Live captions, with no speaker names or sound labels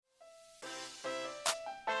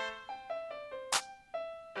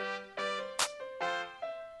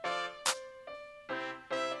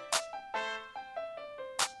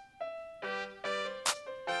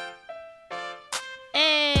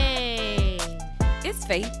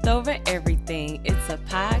Faith Over Everything. It's a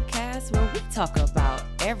podcast where we talk about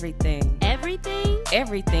everything. Everything?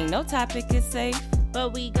 Everything. No topic is safe.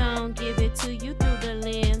 But we gon' give it to you through the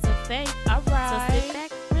lens of faith. Alright. So sit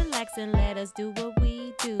back, relax, and let us do what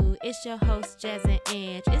we do. It's your host, Jazz and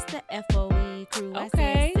Ange. It's the FOE crew. Okay. I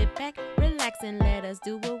said sit back, relax, and let us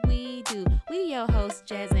do what we do. We your host,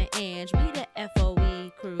 Jazz and Ange. We the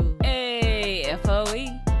FOE crew. Hey, FOE.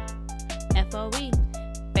 FOE.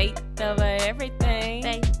 Faith Over Everything.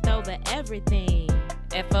 Faith over everything.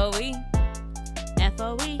 FOE.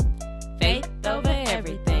 FOE. Faith Over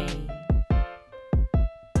Everything.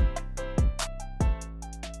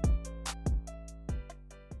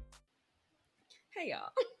 Hey, y'all.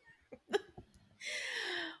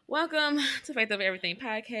 Welcome to Faith Over Everything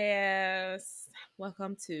podcast.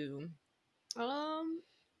 Welcome to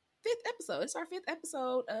fifth episode. It's our fifth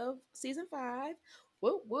episode of season 5.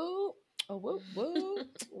 Woo woo. Oh, woo woo.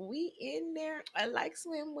 We in there. I like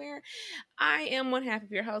swimwear. I am one half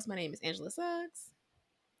of your host. My name is Angela Suggs.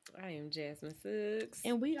 I am Jasmine Suggs.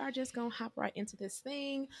 And we are just gonna hop right into this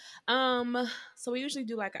thing. So we usually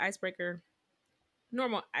do like an icebreaker,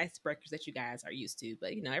 normal icebreakers that you guys are used to,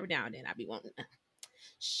 but you know, every now and then I be wanting to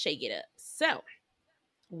shake it up. So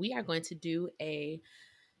we are going to do a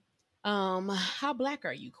how black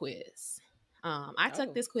are you quiz. I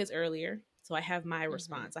took this quiz earlier, so I have my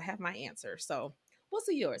response. I have my answer. So what's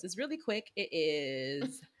yours? It's really quick. It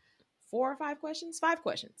is 4 or 5 questions. 5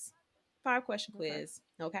 questions. 5-question quiz.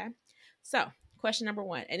 Okay. So question number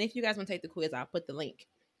 1. And if you guys want to take the quiz, I'll put the link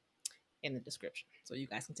in the description so you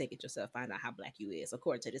guys can take it yourself, find out how black you is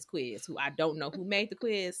according to this quiz, who I don't know who made the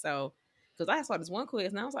quiz. So because I saw this one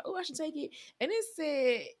quiz and I was like, oh, I should take it, and it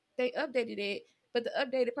said they updated it, but the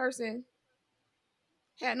updated person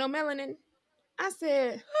had no melanin. I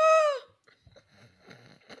said,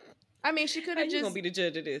 I mean, she could have just gonna be the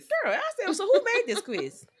judge of this, girl. I said, so who made this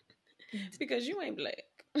quiz? because you ain't black.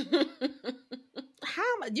 How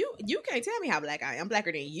you can't tell me how black I am. I'm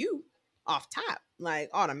blacker than you off top, like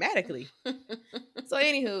automatically. So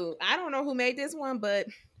anywho, I don't know who made this one, but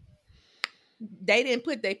they didn't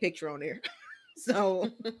put their picture on there. So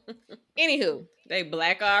anywho, They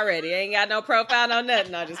black already. Ain't got no profile, no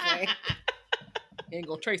nothing. No, just playing. ain't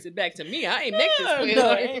gonna trace it back to me. I ain't make this quiz.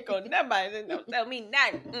 No, ain't gonna nobody. Don't tell me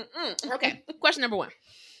nothing. Okay, question number 1.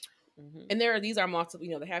 And these are multiple,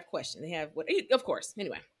 they have questions. They have what, of course.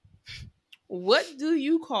 Anyway, what do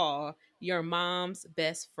you call your mom's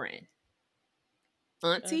best friend?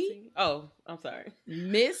 Auntie? Oh, I'm sorry.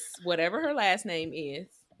 Miss whatever her last name is,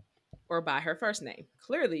 or by her first name?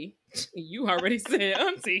 Clearly, you already said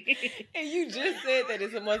auntie. And you just said that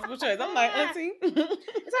it's a multiple choice. I'm like, auntie.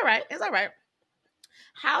 It's all right. It's all right.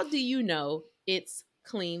 How do you know it's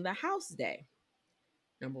clean the house day?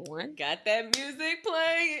 Number 1. Got that music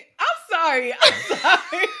playing. I'm sorry.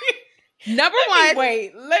 Number 1.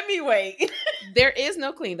 Let me wait. There is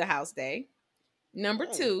no clean the house day. Number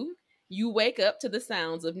 2. You wake up to the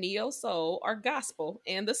sounds of neo soul or gospel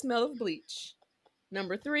and the smell of bleach.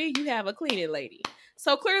 Number 3. You have a cleaning lady.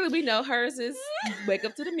 So clearly we know hers is wake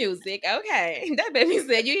up to the music. Okay. That baby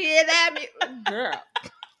said, you hear that? Girl,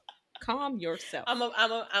 calm yourself. I'm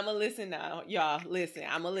a listen now. Y'all, listen.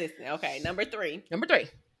 I'm a listen. Okay, number 3. Number 3.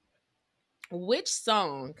 Which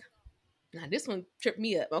song, now this one tripped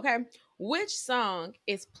me up, okay? Which song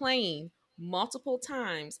is playing multiple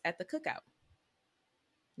times at the cookout?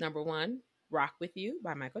 Number 1, Rock With You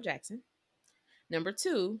by Michael Jackson. Number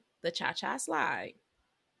 2, The Cha-Cha Slide.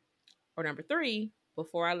 Or number 3,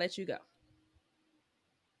 Before I Let You Go.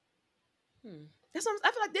 That's what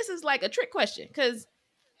I feel like this is like a trick question, because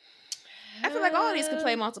I feel like all these could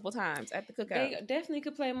play multiple times at the cookout. They definitely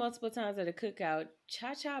could play multiple times at a cookout.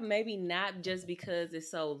 Cha-Cha, maybe not just because it's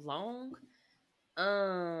so long.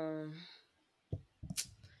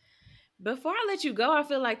 Before I Let You Go, I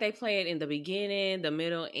feel like they play it in the beginning, the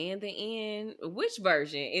middle, and the end. Which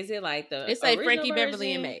version? Is it like the It's like Frankie original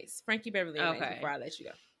Beverly and version? Maze. Frankie Beverly and Maze, Okay. Before I Let You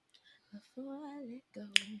Go. Before I Let Go.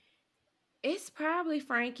 It's probably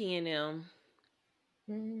Frankie and them.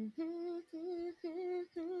 I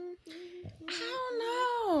don't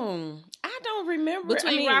know. I don't remember.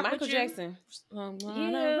 Between Rock Michael With You? Jackson. I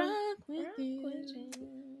wanna Yeah. rock with Rock you. with you.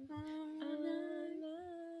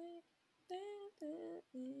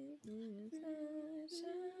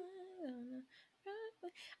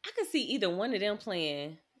 I could see either one of them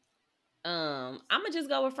playing. I'm gonna just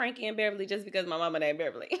go with Frankie and Beverly just because my mama named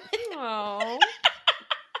Beverly. Oh.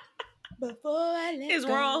 Before I let It's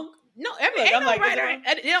go. wrong. No, I mean, Look, ain't I'm no like, right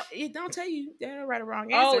it's or wrong. it don't tell you there's no right or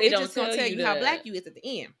wrong Oh, answer. it It's don't just gonna tell tell you you how the- black you is at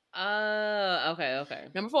the end. Okay.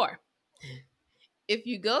 Number 4. If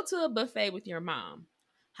you go to a buffet with your mom,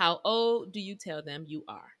 How old do you tell them you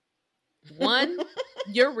are? 1,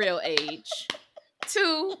 your real age.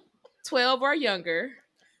 2, 12 or younger.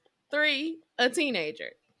 3, a teenager.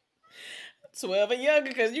 12 and younger,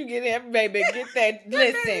 because you get that, baby. Get that.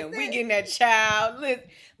 Listen, we getting that child. Listen,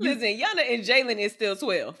 Yana and Jalen is still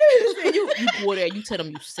 12. you go there, you tell them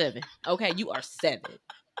you 7. Okay, you are 7.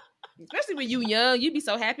 Especially when you young, you be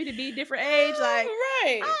so happy to be different age. Like,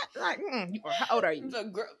 right. How old are you? The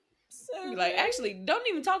girl, like, actually, don't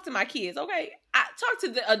even talk to my kids, okay? Talk to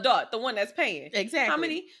the adult, the one that's paying. Exactly. How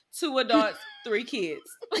many? 2 adults, 3 kids.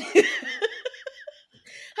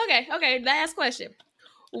 Okay, last question.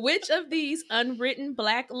 Which of these unwritten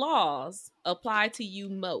Black laws apply to you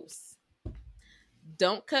most?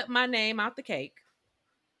 Don't cut my name out the cake.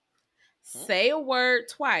 Say a word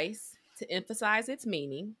twice to emphasize its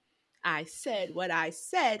meaning. I said what I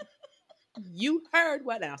said. You heard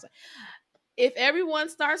what I said. If everyone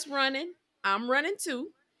starts running, I'm running too.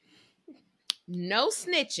 No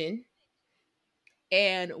snitching.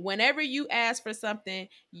 And whenever you ask for something,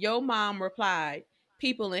 your mom replied,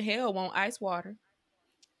 people in hell want ice water.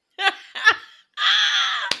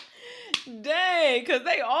 Dang, because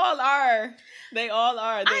they all are there.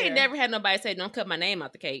 I ain't never had nobody say, don't cut my name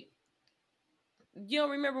out the cake. You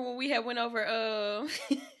don't remember when we had went over,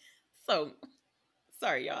 so,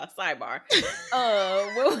 sorry y'all, sidebar.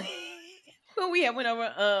 When we had went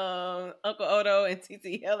over Uncle Odo and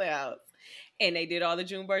TT Heller house, and they did all the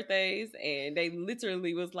June birthdays, and they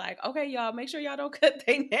literally was like, okay, y'all, make sure y'all don't cut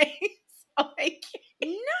their names.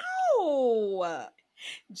 No.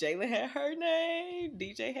 Jayla had her name,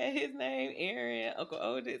 DJ had his name, Aaron, Uncle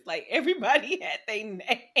Otis, like everybody had their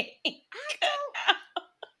name.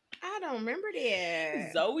 I don't remember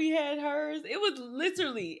that. Zoe had hers. It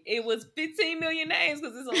was 15 million names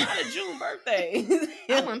because there's a lot of June birthdays.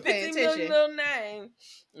 I wasn't paying 15 million attention. little names.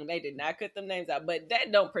 And they did not cut them names out. But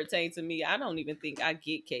that don't pertain to me. I don't even think I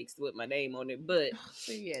get cakes with my name on it. But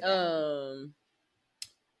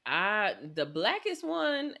the blackest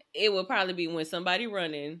one, it would probably be when somebody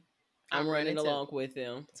running, I'm running along with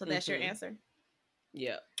them. So that's your answer?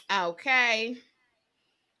 Yeah. Okay,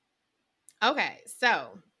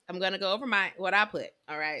 so I'm gonna go over what I put.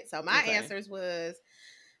 All right. So my answers was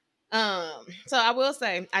so I will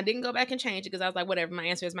say I didn't go back and change it because I was like, whatever, my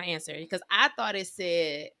answer is my answer. Because I thought it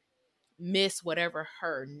said Miss whatever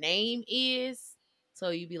her name is. So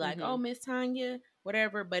you'd be like, oh, Miss Tanya,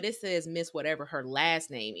 whatever, but it says Miss whatever her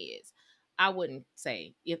last name is. I wouldn't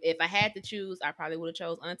say. If I had to choose, I probably would have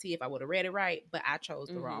chose Auntie if I would have read it right, but I chose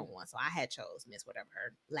the wrong one. So I had chose Miss whatever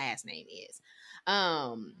her last name is.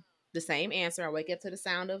 The same answer. I wake up to the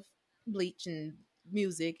sound of bleach and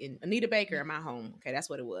music and Anita Baker in my home. Okay, that's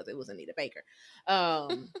what it was. It was Anita Baker.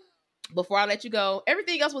 Before I let you go,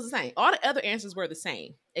 everything else was the same. All the other answers were the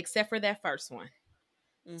same, except for that first one.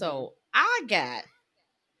 So I got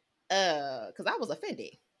because I was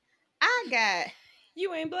offended.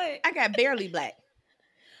 You ain't black. I got barely black.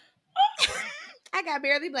 I got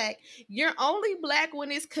barely black. You're only black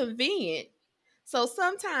when it's convenient. So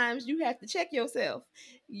sometimes you have to check yourself.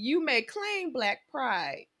 You may claim black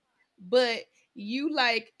pride, but you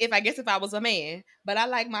like, if I was a man, but I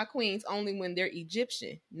like my queens only when they're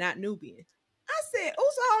Egyptian, not Nubian. I said,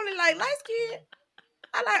 oh, so I only like light skin.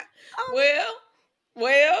 I like,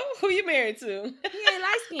 well, who you married to? He ain't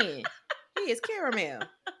light skin. He is caramel.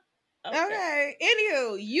 Okay.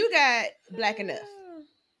 Anywho, you got black enough.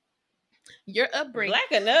 Your upbringing.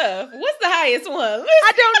 Black enough? What's the highest one?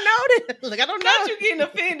 I don't know this. Look, I don't know. Not you getting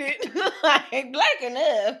offended. Like, black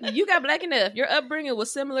enough. You got black enough. Your upbringing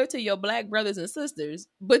was similar to your black brothers and sisters,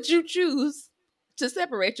 but you choose to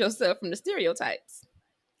separate yourself from the stereotypes.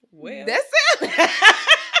 Well, that's it.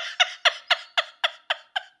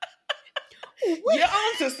 You're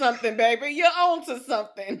on to something, baby. You're on to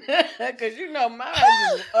something. Because you know mine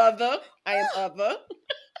is other. I am other.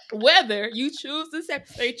 Whether you choose to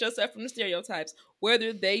separate yourself from the stereotypes,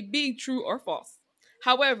 whether they be true or false.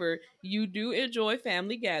 However, you do enjoy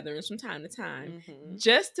family gatherings from time to time,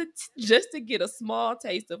 just to get a small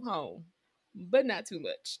taste of home, but not too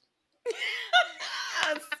much.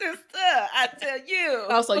 Sister, I tell you.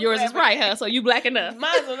 Oh, so yours is right, huh? So you black enough.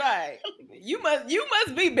 Mine's right. You must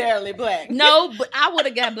be barely black. No, but I would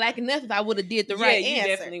have got black enough if I would have did the right answer. Yeah, you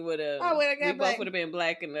definitely would have. I would have got we black. both would have been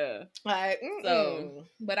black enough. Like, so,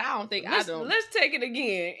 but I don't think I don't. Let's take it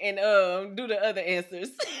again and do the other answers.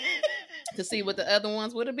 To see what the other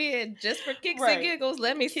ones would have been, just for kicks and giggles.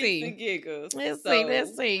 Let me see. Kicks and giggles. Let's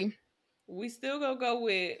see. We still gonna go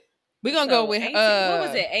with. We're gonna go with Auntie, what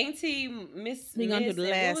was it? Auntie Miss. We're gonna do the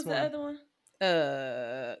last one. What was the other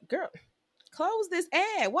one? Girl. close this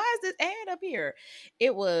ad. Why is this ad up here?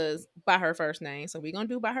 It was by her first name. So we're going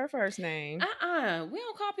to do by her first name. We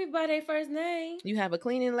don't call people by their first name. You have a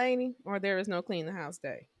cleaning lady or there is no clean the house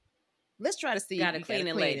day? Let's try to see Got if a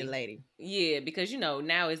you cleaning lady. Yeah, because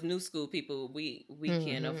now it's new school people. We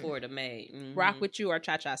can afford a maid. Mm-hmm. Rock with you or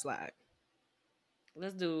cha-cha slide?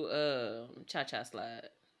 Let's do cha-cha slide.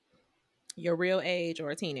 Your real age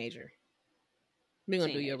or a teenager? We're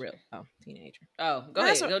going to do your real teenager. Oh, go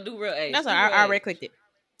ahead. Go do real age. That's all right. I already clicked it.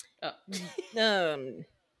 Oh.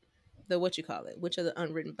 The what you call it? Which are the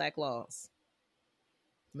unwritten black laws?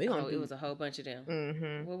 It was a whole bunch of them.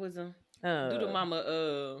 Mm-hmm. What was them? Do the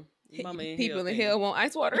mama in people in hell hell want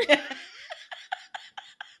ice water.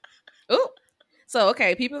 Oh, so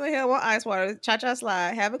okay, people in hell want ice water. Cha-cha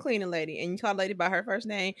slide. Have a cleaning lady, and you call a lady by her first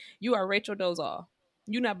name. You are Rachel Dolezal.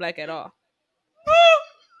 You're not black at all.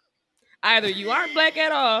 Either you aren't black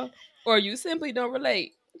at all, or you simply don't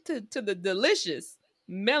relate to the delicious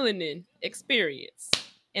melanin experience,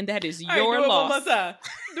 and that is your loss.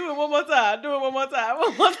 Do it one more time. One more time.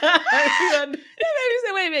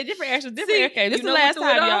 Wait a minute, different actions, different. Okay, this is the last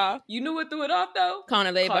time, y'all. You knew what threw it off though? Calling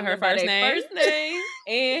a lady by her first name,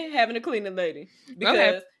 and having a cleaning lady.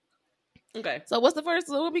 Because okay. So what's the first?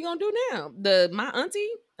 So what we gonna do now? My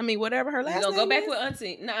auntie. I mean, whatever her last name. We gonna go back with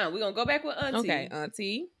auntie. Nah, we gonna go back with auntie. Okay,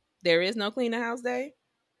 auntie. There is no clean the house day.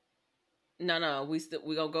 No. We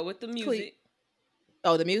gonna go with the music.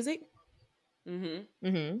 Oh, the music.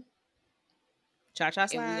 Mm-hmm. Cha-cha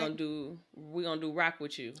slide. And we gonna do rock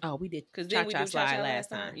with you. Oh, we did because then we did slide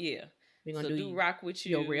last time. Yeah, we gonna do rock with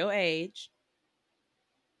you. Your real age.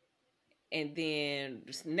 And then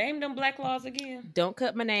just name them black laws again. Don't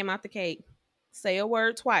cut my name out the cake. Say a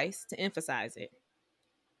word twice to emphasize it.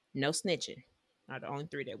 No snitching. Are the only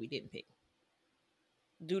 3 that we didn't pick.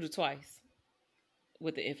 Do the twice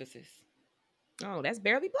with the emphasis. Oh, that's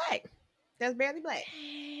barely black. That's barely black.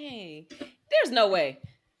 Hey, there's no way.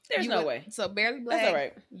 There's no way. So barely black. That's all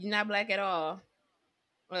right. You're not black at all.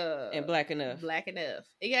 And black enough. Black enough.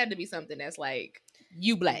 It had to be something that's like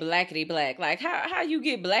you black. Blackity black. Like how you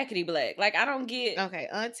get blackity black? Like I don't get. Okay,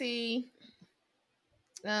 auntie.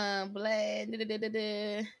 Black.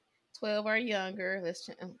 12 or younger.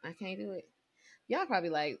 I can't do it. Y'all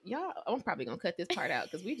probably I'm probably gonna cut this part out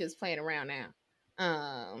because we just playing around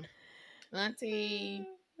now. Auntie,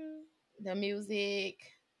 the music,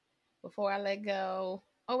 before I let go.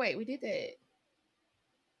 Oh wait, we did that.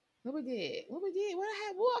 What we did? What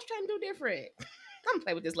I was trying to do different. I'm gonna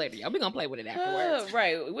play with this later, y'all. We're gonna play with it afterwards.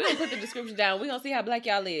 Right. We're gonna put the description down. We're gonna see how black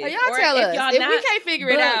y'all is. Y'all tell us. If we can't figure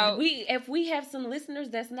it out. If we have some listeners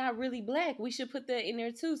that's not really black, we should put that in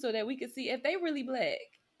there too so that we can see if they really black.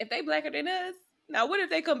 If they blacker than us. Now, what if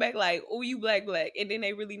they come back like, oh, you black, and then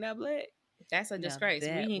they really not black? That's a disgrace.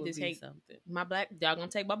 We need to take something. My black, y'all gonna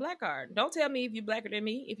take my black card. Don't tell me if you blacker than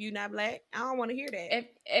me. If you not black, I don't want to hear that.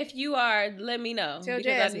 If you are, let me know. Tell because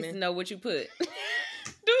Jasmine. I need to know what you put.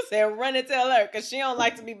 Dude said, run and tell her because she don't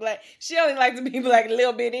like to be black. She only like to be black a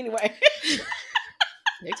little bit anyway.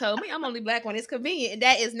 They told me I'm only black when it's convenient, and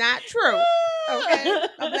that is not true. Okay,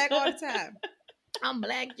 I'm black all the time. I'm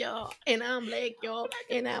black, y'all, and I'm black, y'all,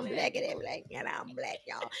 and I'm black, and I'm black, and I'm black,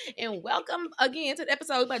 y'all. And welcome again to the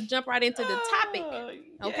episode. We're about to jump right into the topic,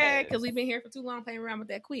 okay? Because we've been here for too long playing around with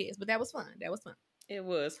that quiz, but that was fun. It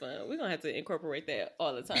was fun. We're gonna have to incorporate that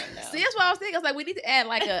all the time now. See, that's what I was thinking. I was like, we need to add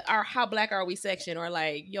like our how black are we section, or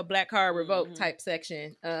like your black card revoke type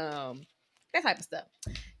section, that type of stuff.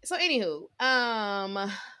 So, anywho,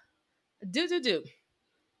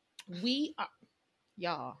 we are,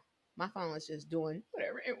 y'all. My phone is just doing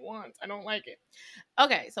whatever it wants. I don't like it.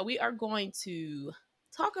 Okay, so we are going to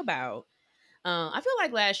talk about, I feel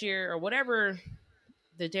like last year or whatever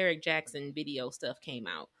the Derek Jackson video stuff came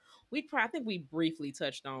out, I think we briefly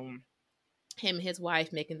touched on him and his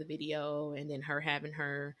wife making the video and then her having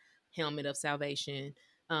her helmet of salvation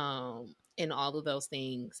and all of those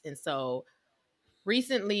things. And so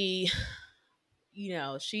recently,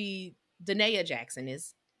 Danae Jackson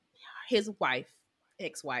is his wife,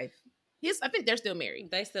 ex-wife. I think they're still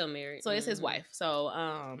married. They still married. So it's his wife.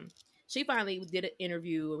 So she finally did an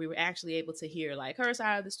interview where we were actually able to hear like her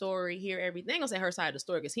side of the story, hear everything. I'm gonna say her side of the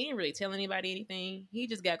story because he didn't really tell anybody anything. He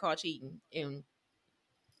just got caught cheating and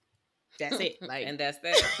that's it. Like, and that's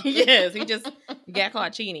that. Yes, he just got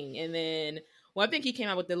caught cheating. And then I think he came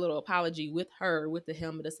out with the little apology with her with the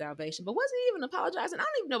helmet of salvation, but wasn't he even apologizing? I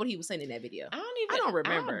don't even know what he was saying in that video. I don't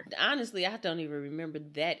remember. Honestly, I don't even remember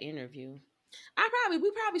that interview.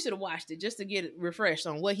 We probably should have watched it just to get refreshed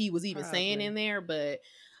on what he was even saying in there, but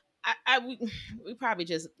we probably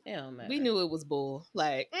just we knew it was bull.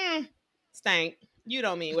 Like, stank. You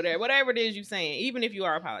don't mean whatever it is you saying, even if you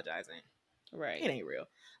are apologizing. Right. It ain't real.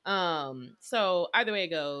 So either way it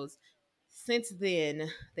goes, since then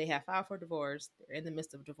they have filed for divorce. They're in the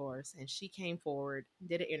midst of divorce, and she came forward,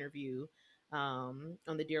 did an interview on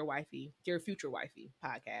the Dear Future Wifey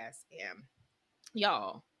podcast, and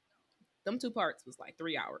y'all, them two parts was like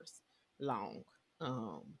 3 hours long.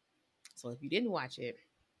 Um, so if you didn't watch it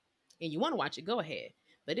and you want to watch it, go ahead.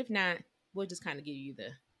 But if not, we'll just kind of give you the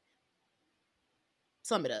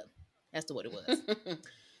sum it up as to what it was.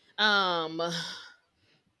 um,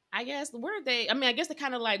 I guess where they, I mean, I guess they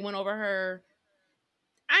kind of like went over her.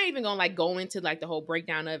 I ain't even gonna like go into like the whole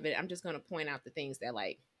breakdown of it. I'm just gonna point out the things that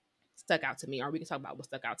like stuck out to me, or we can talk about what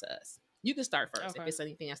stuck out to us. You can start first if it's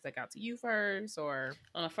anything that stuck out to you first, or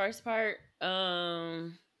on the first part,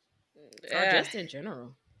 or just in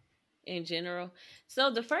general. In general, so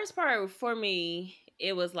the first part for me,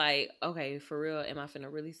 it was like, okay, for real, am I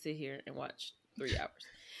finna really sit here and watch 3 hours?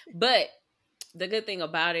 But the good thing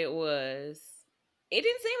about it was, it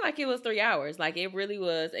didn't seem like it was 3 hours. Like, it really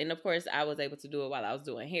was. And of course, I was able to do it while I was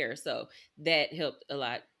doing hair, so that helped a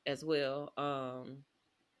lot as well.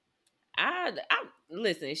 I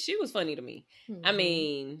listen, she was funny to me. Mm-hmm. I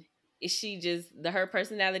mean, her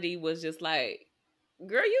personality was just like,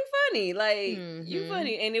 girl, you funny. Like, you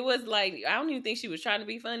funny. And it was like, I don't even think she was trying to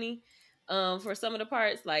be funny for some of the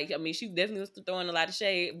parts. Like, I mean, she definitely was throwing a lot of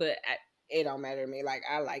shade, but it don't matter to me. Like,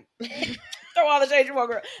 I like throw all the shade you want,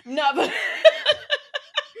 girl. No,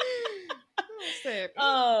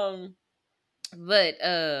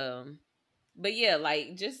 but yeah,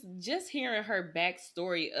 like just hearing her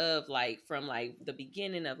backstory of like from like the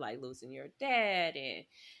beginning of like losing your dad and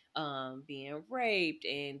being raped,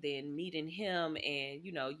 and then meeting him, and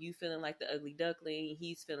you know, you feeling like the ugly duckling,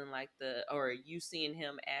 he's feeling like or you seeing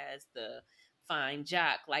him as the fine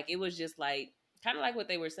jock. Like, it was just like kind of like what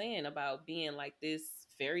they were saying about being like this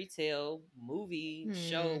fairy tale movie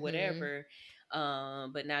show, whatever.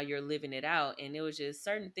 But now you're living it out, and it was just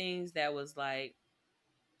certain things that was like,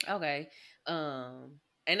 okay.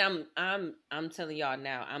 And I'm telling y'all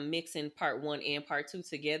now, I'm mixing part 1 and part 2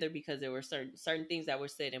 together, because there were certain things that were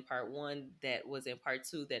said in part 1 that was in part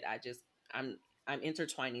 2 that I'm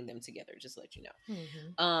intertwining them together, just to let you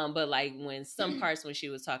know. But like when some parts when she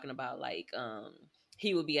was talking about like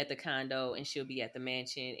he would be at the condo and she'll be at the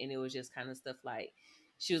mansion, and it was just kind of stuff like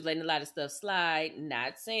she was letting a lot of stuff slide,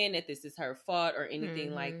 not saying that this is her fault or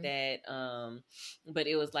anything like that. But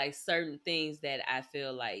it was like certain things that I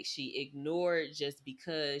feel like she ignored just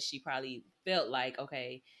because she probably felt like,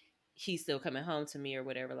 okay, he's still coming home to me or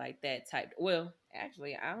whatever, like that type. Well,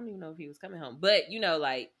 actually, I don't even know if he was coming home, but you know,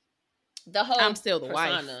 like the whole I'm still the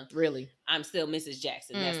persona, wife, really. I'm still Mrs.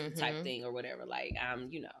 Jackson. That's the type of thing or whatever. Like,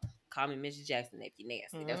 I'm, you know, call me Mrs. Jackson if you're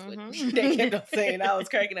nasty. That's what they kept on saying. I was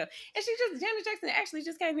cracking up. And Janet Jackson actually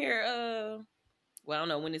just came here. Well, I don't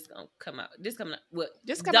know when it's gonna come out. This coming out. What?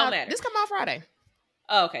 This come out Friday.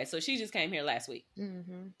 Oh, okay, so she just came here last week.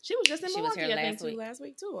 She was just in Milwaukee, I think, last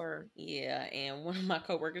week too. Or yeah, and one of my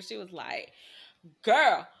coworkers, she was like,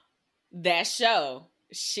 "Girl, that show."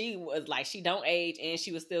 She was like, she don't age, and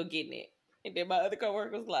she was still getting it. And then my other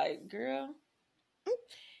coworker was like, "Girl,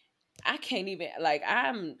 I can't even like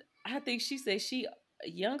I think she said she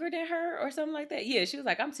younger than her or something like that." Yeah, she was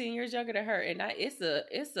like, "I'm 10 years younger than her," and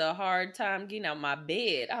it's a hard time getting out my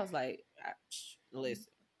bed. I was like, listen,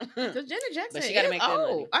 because Janet Jackson, but she gotta make that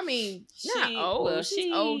money. I mean, not old. Well,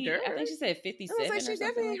 she's older. I think she said 57. I was like, she's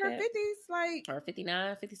definitely in her 50s, like or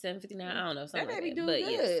 59, 57, 59. I don't know. That baby like do but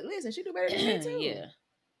good. Yes. Listen, she do better than me too.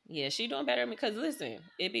 Yeah, she doing better than me. Because listen,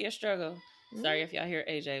 it be a struggle. Sorry if y'all hear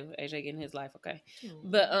AJ getting his life, okay?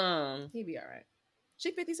 But he be all right.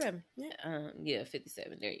 She 57. Yeah,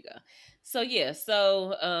 57. There you go. So yeah,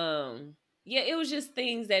 yeah, it was just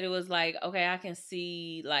things that it was like, okay, I can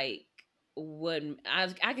see like what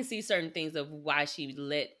I can see certain things of why she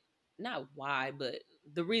not why, but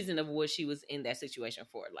the reason of what she was in that situation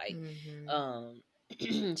for. Like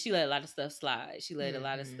she let a lot of stuff slide. She let a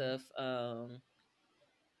lot of stuff I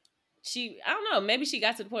don't know, maybe she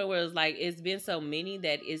got to the point where it's like it's been so many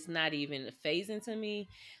that it's not even phasing to me,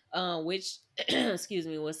 which excuse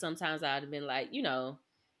me, was sometimes I'd have been like, you know,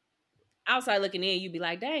 outside looking in, you'd be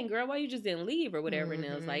like, dang girl, why you just didn't leave or whatever. And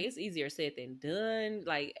it was like, it's easier said than done.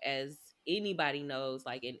 Like, as anybody knows,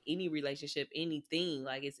 like in any relationship, anything,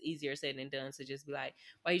 like it's easier said than done to just be like,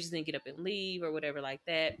 why you just didn't get up and leave or whatever like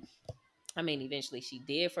that. I mean, eventually she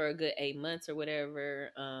did for a good 8 months or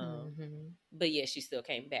whatever. But yeah, she still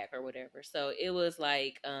came back or whatever. So it was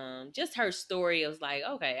like, just her story. It was like,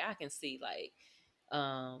 okay, I can see like,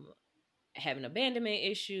 having abandonment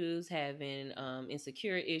issues, having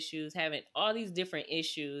insecure issues, having all these different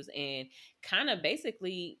issues, and kind of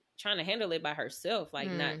basically trying to handle it by herself,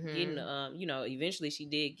 like not getting Mm-hmm. you know, eventually she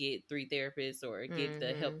did get 3 therapists or get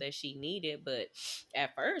the help Mm-hmm. that she needed, but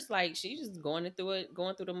at first, like, she just going through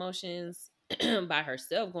the motions by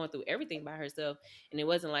herself, going through everything by herself, and it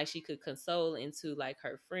wasn't like she could console into like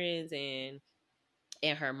her friends and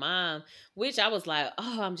her mom, which I was like,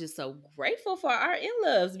 oh, I'm just so grateful for our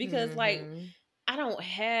in-laws, because like Mm-hmm.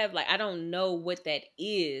 I don't know what that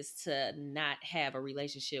is to not have a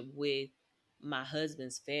relationship with my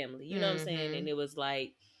husband's family. You know what I'm saying? Mm-hmm. And it was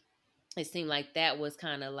like, it seemed like that was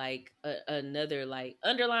kind of like another like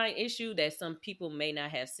underlying issue that some people may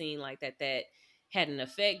not have seen, like that had an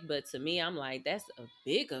effect. But to me, I'm like, that's a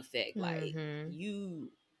big effect. Like, Mm-hmm.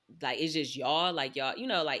 you, like, it's just y'all, like, y'all, you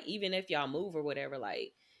know, like, even if y'all move or whatever,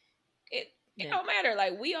 like, it Yeah. don't matter.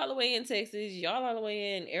 Like, we all the way in Texas, y'all all the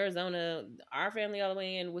way in Arizona, our family all the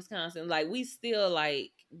way in Wisconsin. Like, we still,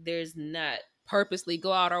 like, there's not. Purposely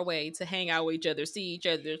go out our way to hang out with each other, see each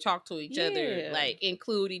other, talk to each other, Yeah. like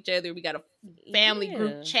include each other. We got a family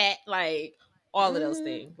group Yeah. chat, like all of those Mhm.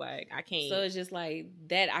 things. Like I can't. So it's just like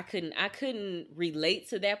that. I couldn't relate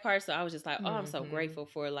to that part. So I was just like, oh, I'm so Mm-hmm. grateful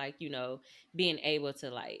for, like, you know, being able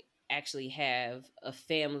to like actually have a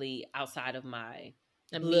family outside of my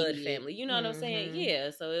blood Immediate. family. You know what I'm saying? Mm-hmm.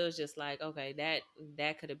 Yeah. So it was just like, okay,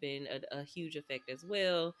 that could have been a huge effect as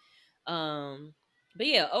well. But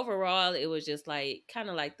yeah, overall, it was just like kind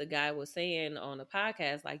of like the guy was saying on the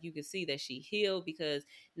podcast, like you could see that she healed, because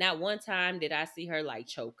not one time did I see her like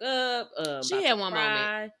choke up, She about to had one moment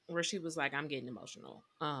cry. where she was like, "I'm getting emotional,"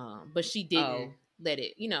 but she Oh, didn't let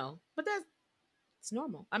it. But it's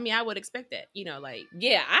normal. I mean, I would expect that. Like,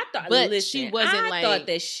 yeah, I thought. but she Listen, wasn't I thought like.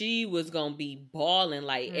 that she was gonna be bawling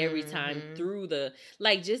like every time Mm-hmm. through the,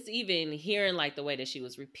 like, just even hearing like the way that she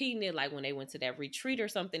was repeating it, like when they went to that retreat or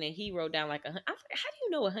something, and he wrote down like how do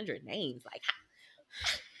you know 100 names? Like,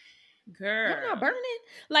 y'all not Girl. burning?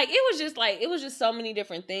 Like, it was just so many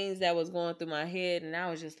different things that was going through my head, and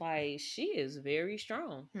I was just like, she is very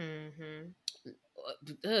strong. Mm-hmm.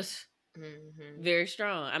 Ugh. Mm-hmm. Very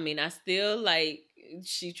strong. I mean, I still like,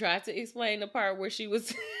 she tried to explain the part where she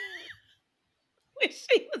was when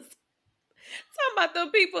she was talking about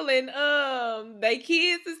the people and they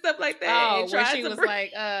kids and stuff like that, Oh, and where tried she to was bring,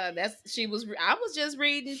 like, I was just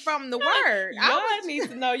reading from the word. y'all need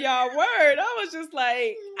to know y'all word. I was just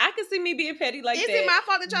like, I could see me being petty like Is that. it my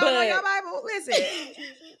fault that y'all don't know your but Bible? Listen,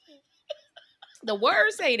 the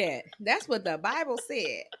words say that. That's what the Bible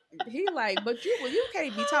said. He like, but you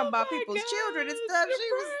can't be talking about people's children and stuff.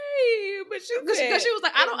 She was right. But she because said, she was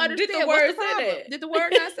like, I don't did the understand. word What's the say problem? that? Did the word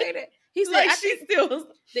not say that? He said, Like, I she think still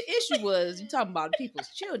the issue was you talking about people's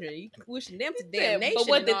children. You wishing them to said, damnation. but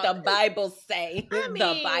what and did all. the Bible say? I The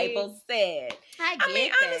mean, Bible said. I mean,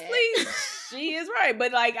 that. honestly, she is right.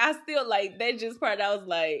 But like, I still like that just part. I was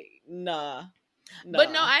like, nah.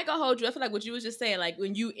 But no, I ain't gonna hold you. I feel like what you was just saying, like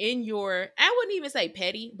when you in your, I wouldn't even say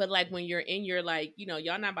petty, but like when you're in your, like,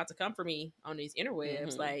 y'all not about to come for me on these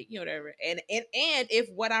interwebs, like, whatever. And if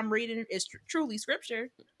what I'm reading is truly scripture,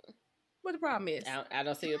 what the problem is? I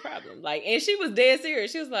don't see a problem. Like, and she was dead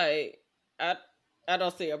serious. She was like, I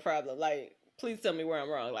don't see a problem. Like, please tell me where I'm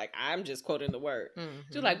wrong. Like, I'm just quoting the word. Mm-hmm.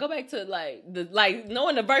 She was like, go back to like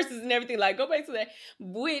knowing the verses and everything. Like, go back to that,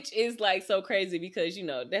 which is like so crazy, because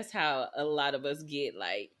that's how a lot of us get.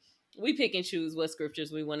 Like, we pick and choose what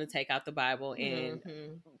scriptures we want to take out the Bible and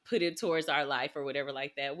put it towards our life or whatever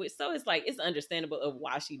like that. So it's like, it's understandable of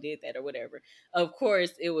why she did that or whatever. Of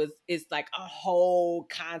course, it's like a whole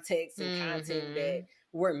context and content that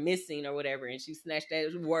we're missing or whatever. And she snatched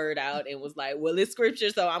that word out and was like, well, it's scripture,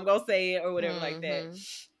 so I'm going to say it or whatever like that.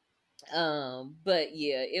 But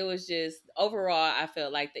yeah, it was just, overall, I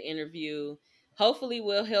felt like the interview hopefully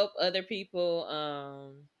will help other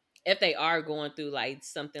people, if they are going through like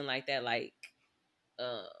something like that, like,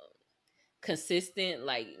 consistent,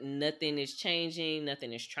 like nothing is changing,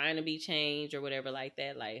 nothing is trying to be changed or whatever like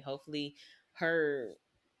that. Like, hopefully her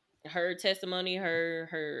testimony,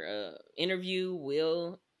 her interview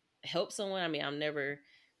will help someone. I mean, I'm never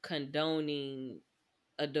condoning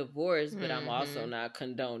a divorce, but I'm also not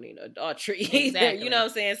condoning adultery either. Exactly. You know what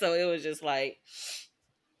I'm saying? So it was just like,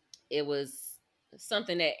 it was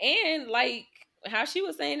something that, and like how she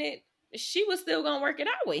was saying it, she was still gonna work it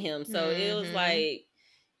out with him. So it was like,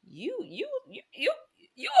 you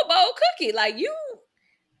a bold cookie. Like, I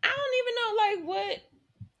don't even know, like, what.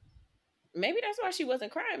 Maybe that's why she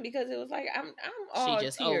wasn't crying, because it was like, I'm all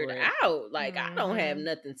just teared out. Like, I don't have Mhm.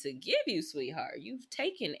 nothing to give you, sweetheart. You've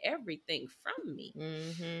taken everything from me.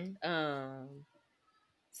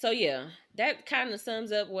 So yeah, that kind of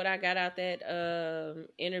sums up what I got out that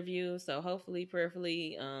interview. So hopefully,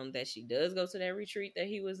 prayerfully, that she does go to that retreat that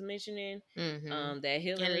he was mentioning, that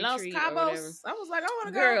healing And Los retreat or whatever. Cabos, I was like, I want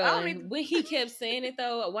to go. Girl, I don't even... when he kept saying it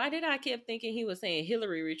though, why did I keep thinking he was saying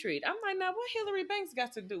Hillary retreat? I'm like, now what Hillary Banks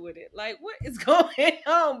got to do with it? Like, what is going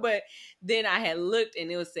on? But then I had looked and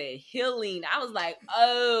it was said healing. I was like,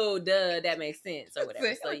 oh, duh, that makes sense or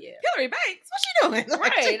whatever. So yeah, Hillary Banks, what's she doing?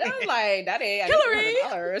 Right. I was like, that ain't Hillary.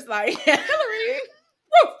 $100. Like Hillary.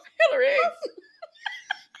 Woo, Hillary.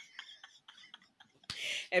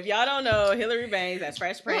 If y'all don't know Hillary Banks, that's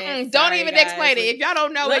Fresh Prince. Don't even explain it. If y'all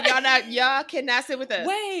don't know it, y'all cannot sit with us.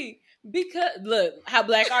 Wait, because look, how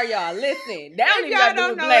black are y'all? Listen, that don't If even y'all have to do don't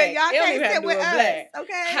with know black. it, y'all It don't can't even have sit to do with with us. black.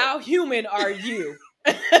 Okay. How human are you?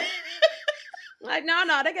 Like, no,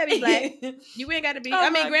 they gotta be black. You ain't gotta be. Oh, I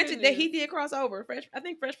mean, my granted that goodness. he did cross over. I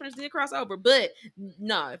think Fresh Prince did cross over, but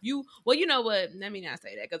no, if you, well, you know what? Let me not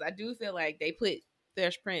say that because I do feel like they put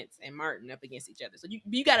Fresh Prince and Martin up against each other. So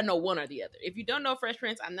you got to know one or the other. If you don't know Fresh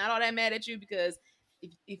Prince, I'm not all that mad at you because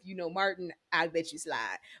if you know Martin, I'll let you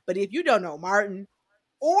slide. But if you don't know Martin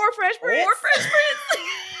or Fresh Prince,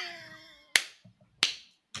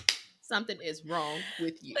 something is wrong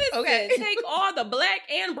with you. Listen, Okay, take all the black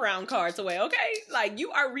and brown cards away. Okay, like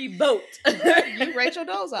you are revoked. you Rachel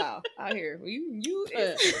Dolezal out here. You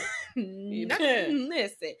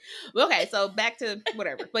listen. Okay, so back to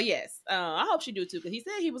whatever. But yes, I hope she do too because he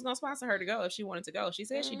said he was gonna sponsor her to go if she wanted to go. She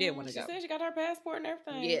said she did want to go. She said she got her passport and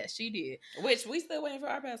everything. Yeah, she did. Which we still waiting for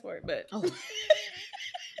our passport, but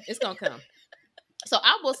it's gonna come. So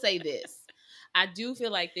I will say this: I do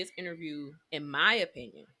feel like this interview, in my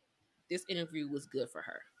opinion, this interview was good for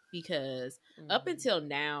her because up until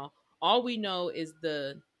now, all we knew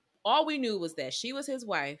was that she was his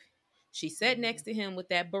wife. She sat next to him with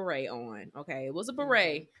that beret on. Okay, it was a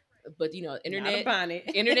beret, but you know, internet made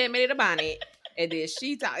it a bonnet. And then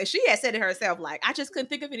she had said it herself, like, I just couldn't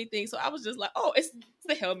think of anything. So I was just like, oh, it's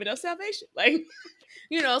the helmet of salvation. Like,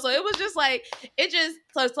 you know, so it was just like, it just,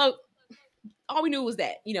 so all we knew was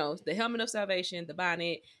that, you know, the helmet of salvation, the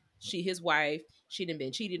bonnet, she his wife, she done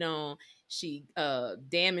been cheated on, she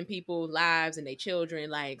damning people lives and their children,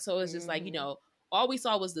 like, so it's just like, you know, all we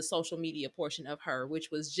saw was the social media portion of her,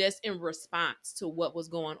 which was just in response to what was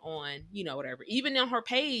going on, you know, whatever. Even on her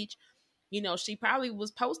page, you know, she probably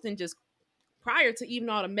was posting just prior to even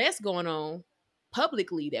all the mess going on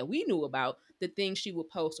publicly that we knew about. The things she would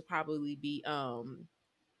post would probably be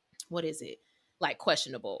what is it, like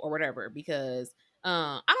questionable or whatever, because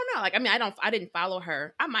I don't know, like, I mean, I didn't follow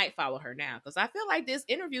her. I might follow her now because I feel like this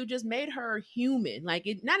interview just made her human. Like,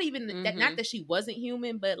 it not even that, not that she wasn't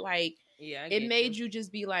human, but like, yeah, it made you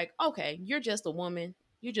just be like, okay, you're just a woman,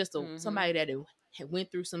 you're just somebody that had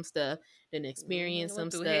went through some stuff, then experienced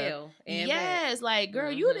some stuff. Yes, like,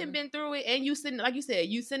 girl, you done been through it, and you sitting, like you said,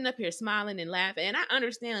 you sitting up here smiling and laughing. And I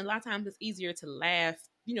understand a lot of times it's easier to laugh,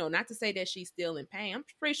 you know, not to say that she's still in pain. I'm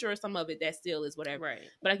pretty sure some of it that still is whatever. Right.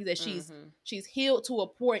 But like you said, she's healed to a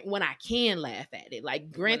point when I can laugh at it.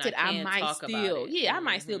 Like, granted, I might still, I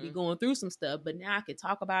might still be going through some stuff, but now I can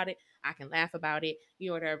talk about it. I can laugh about it, you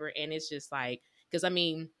know, whatever. And it's just like, because I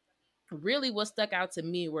mean, really what stuck out to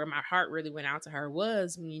me, where my heart really went out to her,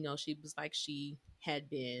 was, you know, she was like, she had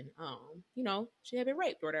been you know, she had been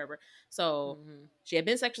raped or whatever. So she had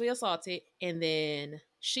been sexually assaulted, and then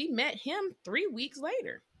she met him 3 weeks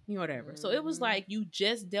later, you know, whatever. So it was like, you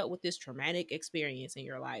just dealt with this traumatic experience in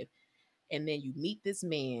your life, and then you meet this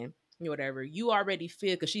man, you know, whatever. You already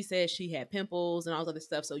feel, because she said she had pimples and all this other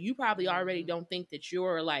stuff, so you probably already don't think that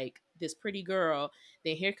you're like this pretty girl.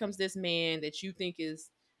 Then here comes this man that you think is,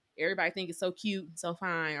 everybody think is so cute and so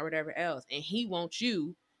fine or whatever else, and he wants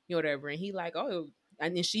you, you know, whatever. And he like, oh,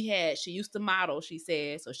 and then she used to model, she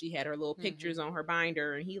said, so she had her little pictures on her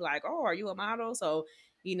binder, and he like, oh, are you a model? So,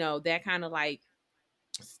 you know, that kind of like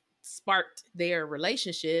sparked their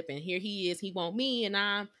relationship, and here he is, he want me, and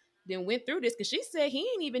I then went through this, because she said he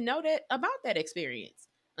didn't even know that about that experience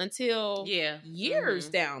until years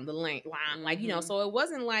down the line, like, you know. So it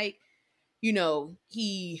wasn't like, you know,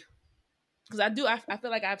 he, because I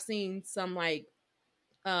feel like I've seen some like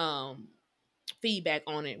feedback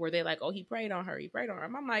on it where they're like, oh, he preyed on her.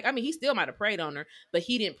 I'm like, I mean, he still might have preyed on her, but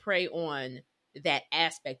he didn't prey on that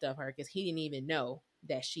aspect of her, because he didn't even know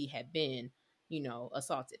that she had been, you know,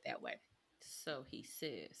 assaulted that way. So he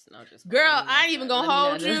says, no, just girl, I ain't even gonna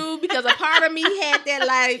hold you, because a part of me had that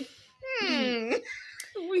like,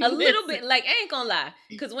 a little bit, like, I ain't gonna lie,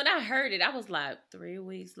 because when I heard it, I was like, 3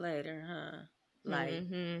 weeks later, huh? Like,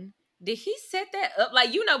 did he set that up?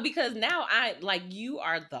 Like, because now you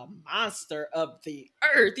are the monster of the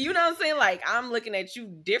earth. You know what I'm saying? Like, I'm looking at you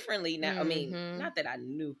differently now. I mean, not that I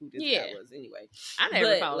knew who this guy was anyway. I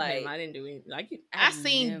never followed him. I didn't do anything. Like, I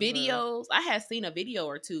seen videos. I had seen a video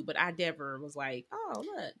or two, but I never was like, oh,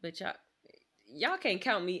 look. But y'all can't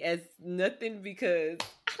count me as nothing because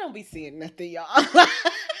I don't be seeing nothing, y'all.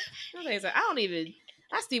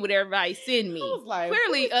 I see what everybody send me. I was like,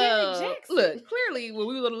 clearly, clearly when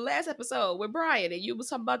we were on the last episode with Brian and you was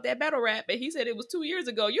talking about that battle rap and he said it was 2 years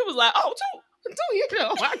ago, you was like, oh, two years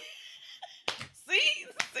ago. see,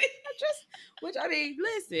 which I mean,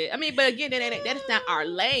 listen, but again, that is not our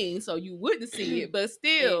lane, so you wouldn't see it, but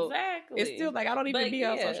still, exactly. It's still like I don't even be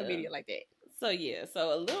on social media like that.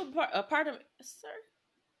 So a part of sir.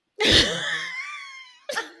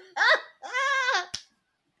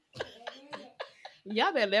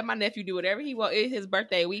 Y'all better let my nephew do whatever he wants. It's his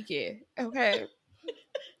birthday weekend, okay?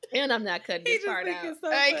 And I'm not cutting this part out.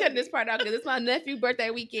 I ain't cutting this part out because it's my nephew's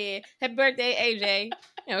birthday weekend. Happy birthday, AJ.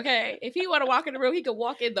 Okay, if he want to walk in the room, he can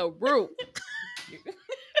walk in the room.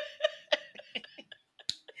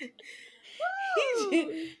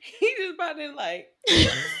 he just about to like,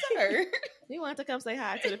 sir. He wanted to come say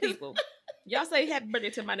hi to the people. Y'all say happy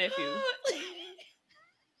birthday to my nephew.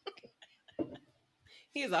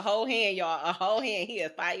 He's a whole hand, y'all. A whole hand. He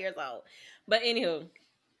is 5 years old. But anywho,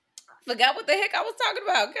 forgot what the heck I was talking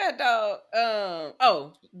about. God,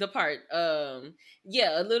 dog. The part.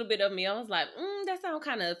 Yeah, a little bit of me. I was like, that sounds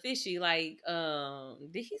kind of fishy. Like,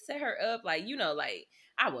 did he set her up? Like, like,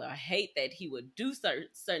 I would hate that he would do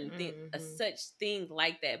certain things, such thing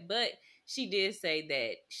like that. But she did say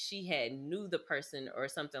that she had knew the person or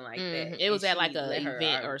something like that. It was at like a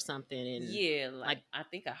event or something. And like I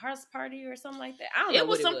think a house party or something like that. I don't know. It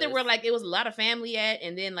was something where like it was a lot of family at,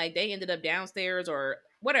 and then like they ended up downstairs or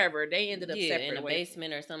whatever. They ended up separate in a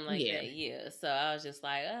basement or something like that. Yeah. So I was just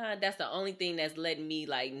like, that's the only thing that's letting me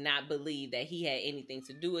like not believe that he had anything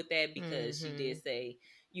to do with that, because she did say,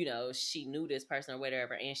 she knew this person or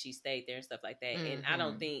whatever, and she stayed there and stuff like that. And I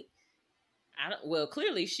don't think. Well,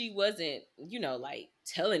 clearly she wasn't, like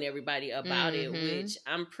telling everybody about it, which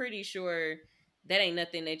I'm pretty sure that ain't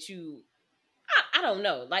nothing that I don't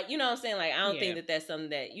know. Like, you know what I'm saying? Like, I don't think that that's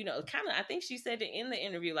something that, kind of, I think she said it in the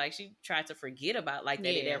interview, like she tried to forget about like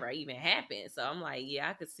that it ever even happened. So I'm like,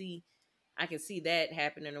 I can see that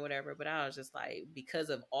happening or whatever. But I was just like,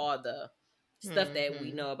 because of all the stuff that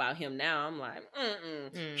we know about him now, I'm like,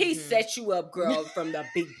 he set you up, girl, from the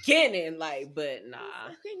beginning. Like, but nah,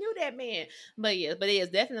 he knew that man. But it is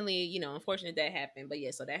definitely, unfortunate that happened. But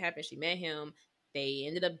so that happened. She met him. They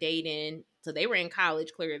ended up dating. So they were in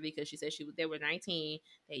college, clearly, because she said they were 19.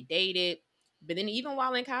 They dated, but then even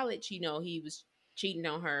while in college, he was cheating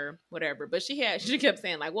on her, whatever. But she kept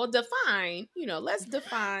saying like, well, define, let's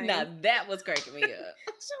define. Now that was cracking me up. She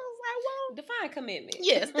was like, well, define commitment.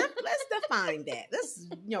 Yes, let's define that. Let's,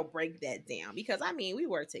 break that down, because we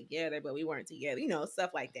were together, but we weren't together,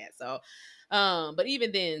 stuff like that. So, but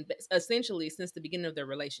even then, essentially, since the beginning of their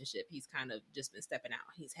relationship, he's kind of just been stepping out.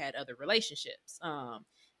 He's had other relationships.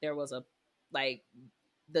 There was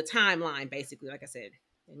the timeline, basically, like I said,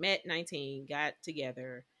 they met 19, got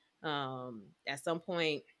together. At some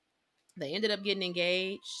point they ended up getting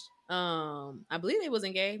engaged. I believe they was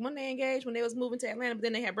engaged when they was moving to Atlanta, but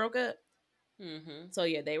then they had broke up. So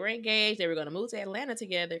they were engaged. They were going to move to Atlanta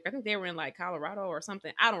together. I think they were in like Colorado or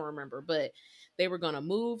something. I don't remember, but they were going to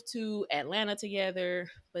move to Atlanta together,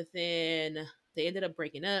 but then they ended up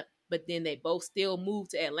breaking up. But then they both still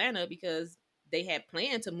moved to Atlanta because they had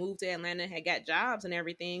planned to move to Atlanta, had got jobs and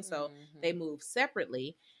everything. So they moved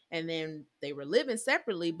separately. And then they were living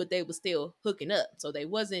separately, but they were still hooking up. So they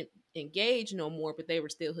wasn't engaged no more, but they were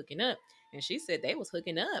still hooking up. And she said they was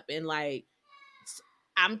hooking up. And like,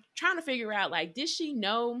 I'm trying to figure out, like, did she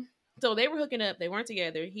know? So they were hooking up. They weren't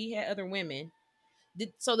together. He had other women.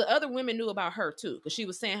 So the other women knew about her too, because she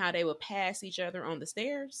was saying how they would pass each other on the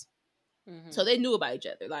stairs. So they knew about each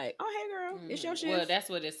other. Like, oh, hey, girl, it's your shift. Well, that's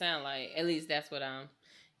what it sounded like. At least that's what I'm...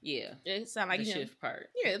 Yeah, it sounds like the shift part.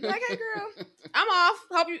 Yeah, like, hey girl, I'm off.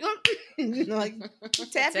 Hope you like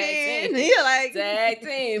tap in. Yeah, like tag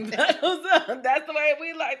team. That's the way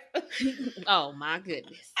we like. Oh my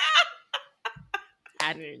goodness,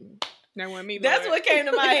 I didn't. That wasn't me. That's what came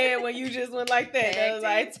to my head when you just went like that. That was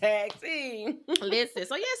like tag team. Listen,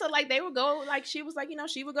 so like they would go, like she was like,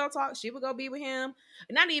 she would go talk, she would go be with him,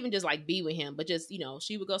 not even just like be with him, but just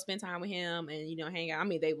she would go spend time with him and hang out.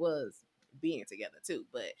 They was being together too,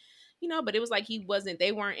 but but it was like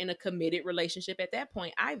they weren't in a committed relationship at that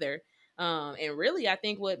point either. And really, I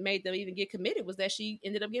think what made them even get committed was that she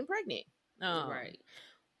ended up getting pregnant. Right.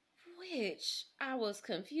 Which I was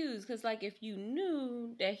confused because, like, if you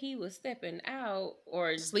knew that he was stepping out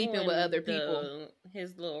or Sleeping with other people,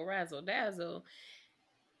 his little razzle dazzle,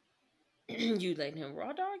 you letting him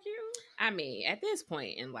raw dog you? I mean, at this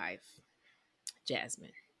point in life, Jasmine,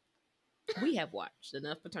 we have watched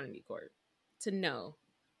enough Paternity Court to know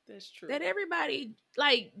That's true. that everybody,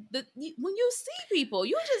 like, when you see people,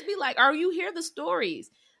 you just be like, or you hear the stories,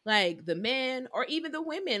 like the men or even the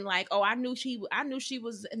women, like, oh, I knew she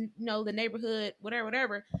was, the neighborhood,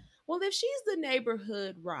 whatever. Well, if she's the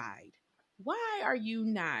neighborhood ride, why are you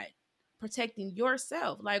not protecting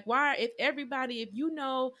yourself? Like, why, if you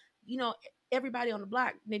know, everybody on the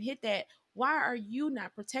block then hit that, why are you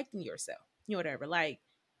not protecting yourself? Whatever, like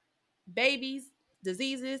babies,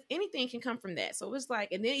 diseases, anything can come from that. So it's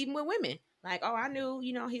like, and then even with women, like, oh, I knew,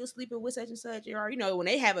 he was sleeping with such and such, or when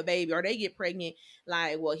they have a baby or they get pregnant,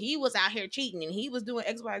 like, well, he was out here cheating and he was doing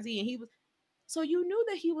XYZ and he was, so you knew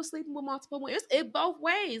that he was sleeping with multiple women. It's both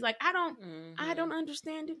ways. Like, I don't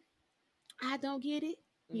understand it. I don't get it.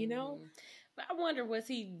 But I wonder, was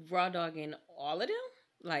he raw dogging all of them?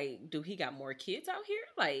 Like, do he got more kids out here?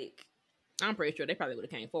 Like, I'm pretty sure they probably would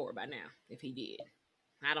have came forward by now if he did.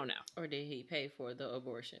 I don't know. Or did he pay for the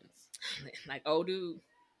abortions? Like, old dude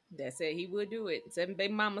that said he would do it. 7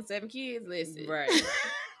 baby mama, 7 kids. Listen. Right.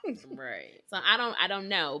 Right. So I don't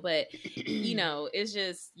know. But, it's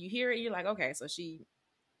just, you hear it, you're like, okay, so she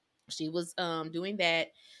was doing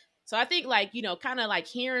that. So I think, like, kind of like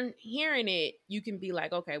hearing it, you can be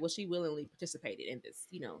like, okay, well, she willingly participated in this,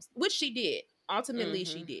 which she did. Ultimately,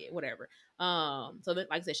 she did, whatever. So that,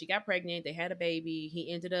 like I said, she got pregnant. They had a baby.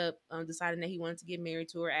 He ended up deciding that he wanted to get married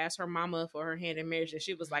to her. Asked her mama for her hand in marriage, and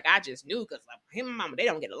she was like, "I just knew, because like, him and mama, they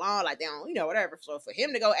don't get along. Like, they don't, whatever." So for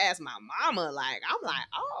him to go ask my mama, like, I'm like,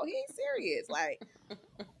 oh, he ain't serious. Like,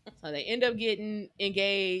 so they end up getting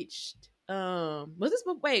engaged. Was this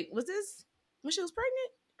when she was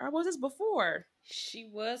pregnant, or was this before? She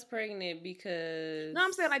was pregnant because. No,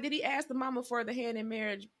 I'm saying, like, did he ask the mama for the hand in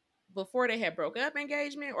marriage before they had broke up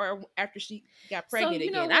engagement, or after she got pregnant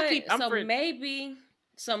again?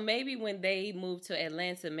 Maybe when they moved to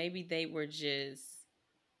Atlanta, maybe they were just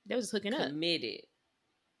hooking up, committed.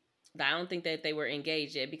 I don't think that they were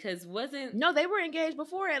engaged yet, because no, they were engaged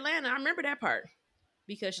before Atlanta. I remember that part,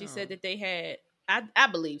 because she said that they had. I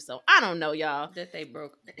believe so. I don't know, y'all. That they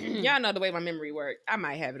broke. Y'all know the way my memory worked. I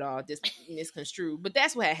might have it all misconstrued, but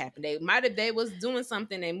that's what happened. They was doing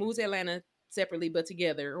something. They moved to Atlanta separately but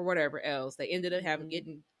together, or whatever else. They ended up having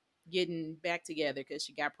getting back together because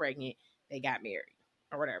she got pregnant. They got married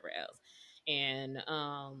or whatever else. And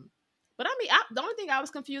but I mean, the only thing I was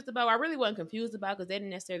confused about, I really wasn't confused about, because they didn't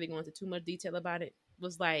necessarily go into too much detail about it,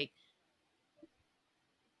 was like,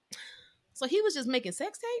 so he was just making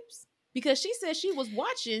sex tapes, because she said she was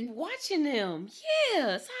watching them.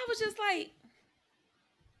 Yes, I was just like.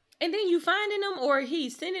 And then you finding them, or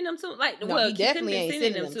he's sending them to him? Like, no, he definitely ain't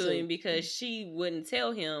sending them to him, because she wouldn't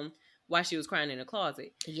tell him why she was crying in the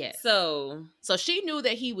closet. Yes. So she knew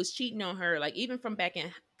that he was cheating on her. Like, even from back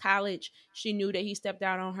in college, she knew that he stepped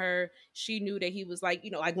out on her. She knew that he was like,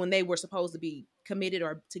 like when they were supposed to be committed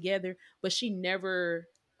or together, but she never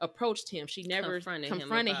approached him. She never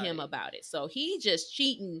confronted him about it. So he just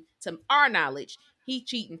cheating, to our knowledge. He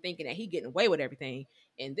cheating, thinking that he getting away with everything.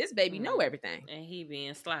 And this baby know everything. And he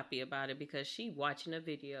being sloppy about it, because she watching the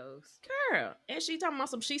videos. Girl. And she talking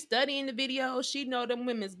about she studying the videos. She know them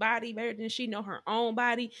women's body better than she know her own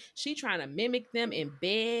body. She trying to mimic them in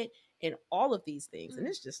bed and all of these things. And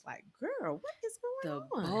it's just like, girl, what is going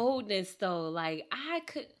on? The boldness, though. Like, I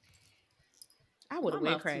would have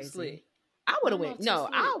went crazy. I would have went. No,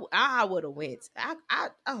 I would have went. I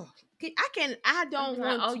don't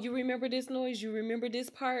want. Oh, you remember this noise? You remember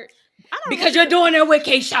this part? Because you're doing it with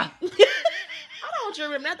Keisha. I don't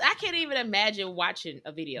remember nothing. I can't even imagine watching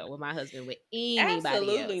a video with my husband with anybody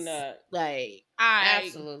Absolutely else. Not. Like,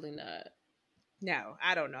 absolutely not. No,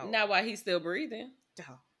 I don't know. Not while he's still breathing.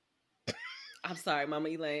 Oh. I'm sorry, Mama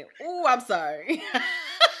Elaine. Ooh, I'm sorry.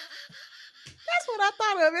 That's what I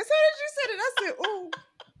thought of. As soon as you said it, I said, ooh.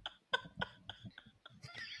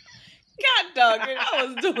 God dog it, I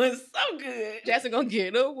was doing so good. Jackson gonna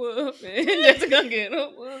get a whoop. Jackson gonna get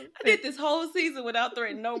a whoop. I did this whole season without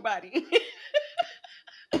threatening nobody.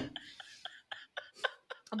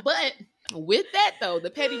 But with that, though,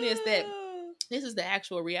 the pettiness that this is the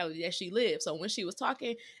actual reality that she lived. So when she was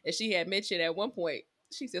talking, and she had mentioned at one point,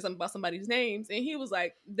 she said something about somebody's names, and he was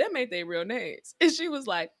like, "Them ain't their real names." And she was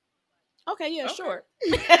like, "Okay, yeah, sure."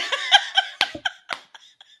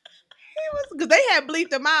 Because they had bleeped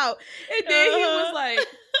them out, and then he was like,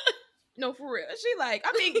 "No, for real." She like,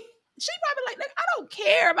 I mean, she probably like, I don't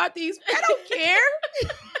care about these. I don't care.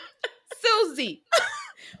 Susie.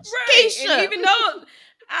 Right. Keisha. And even though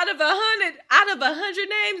out of 100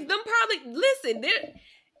 names, them probably listen,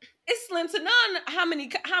 it's slim to none how many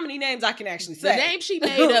names I can actually say. The name she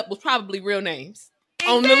made up was probably real names.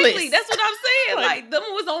 Exactly. On the list. That's what I'm saying. Like them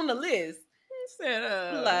was on the list.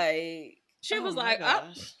 Said, like she was my like,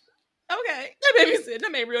 gosh. oh, okay. That made me say,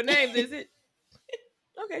 that made real names, is it?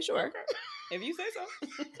 Okay, sure. Okay. If you say so.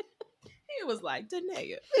 He was like,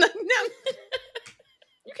 Danae.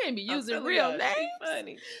 You can't be using real names.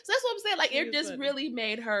 Funny. So that's what I'm saying. Like, it just funny. really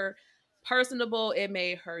made her personable. It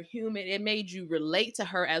made her human. It made you relate to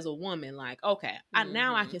her as a woman. Like, okay,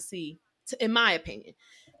 now I can see, in my opinion,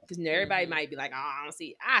 because everybody might be like, oh, I don't see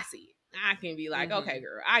it. I see it. I can be like, okay,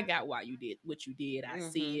 girl, I got why you did what you did. I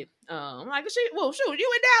see it. I'm like, shoot, you in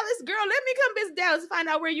Dallas, girl. Let me come visit Dallas and find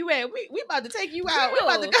out where you at. We about to take you out. We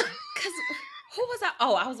about to go. Because who was I?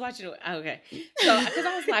 Oh, I was watching it. Okay. So, because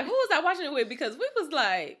I was like, who was I watching it with? Because we was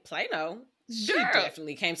like, Plano. She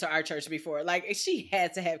definitely came to our church before. Like, she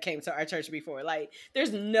had to have came to our church before. Like,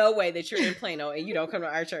 there's no way that you're in Plano and you don't come to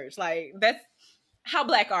our church. Like, that's, how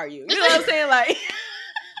black are you? You know what I'm saying? Like, I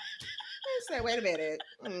said, wait a minute.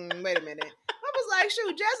 Wait a minute. I was like,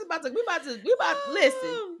 shoot, Jess we about to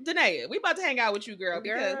listen, Danae, we about to hang out with you, girl.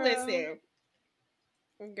 Because listen.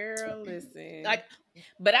 Like,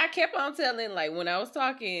 but I kept on telling, like, when I was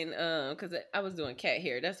talking, because I was doing cat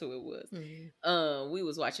hair. That's who it was. Mm-hmm. We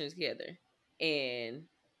was watching together, and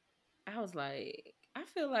I was like, I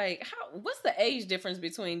feel like, what's the age difference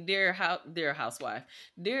between their housewife,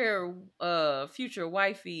 their future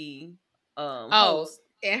wifey, host,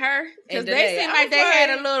 and her? Because they seemed like they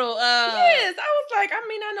had a little yes, I was like, I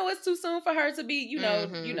mean, I know it's too soon for her to be, you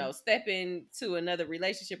know, step into another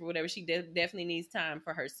relationship or whatever. She definitely needs time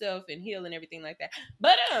for herself and heal and everything like that.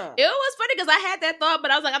 But it was funny because I had that thought,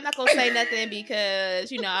 but I was like, I'm not gonna say nothing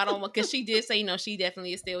because, you know, I don't want, because she did say, you know, she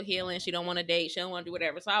definitely is still healing. She don't want to date. She don't want to do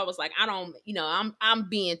whatever. So I was like, I don't, you know, I'm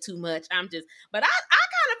being too much. But I kind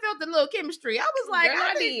of felt the little chemistry. I was like, girl,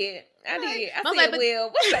 I did. I said, like, well,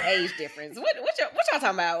 what's the age difference? What y'all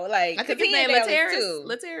talking about? Like, I think his name Laterris.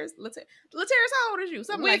 How old is you?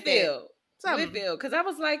 Something like that. Whitfield. Because I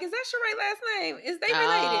was like, is that Sheree last name? Is they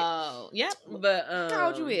related? Oh, yep. But how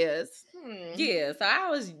old you is? Yeah, so I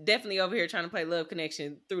was definitely over here trying to play Love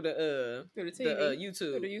Connection through the TV, YouTube.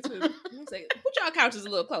 Through the YouTube. Put y'all couches a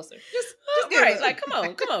little closer. Just right. Like, come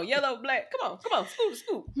on, yellow, black. Come on,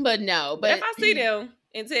 scoot. But no, but if I see them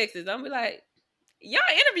in Texas, I'm be like, y'all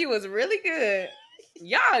interview was really good.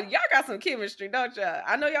 Y'all got some chemistry, don't y'all?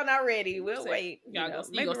 I know y'all not ready. We'll wait.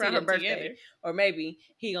 Maybe around her birthday, together. Or maybe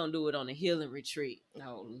he gonna do it on a healing retreat.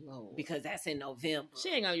 Oh Lord, because that's in November. She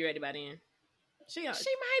ain't gonna be ready by then. She might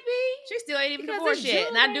be. She still ain't even divorced yet.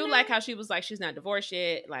 And I do like how she was like, she's not divorced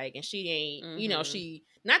yet. Like, and she ain't, you know, she,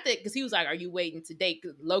 not that, because he was like, are you waiting to date?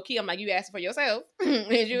 Low key, I'm like, you asking for yourself.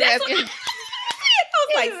 And you asking.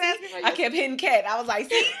 I was like, I kept hitting cat. I was like,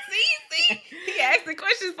 see. He asked the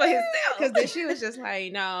questions for himself. Because then she was just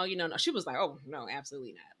like, no. She was like, oh, no,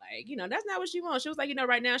 absolutely not. Like, you know, that's not what she wants. She was like, you know,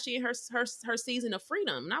 right now she in her season of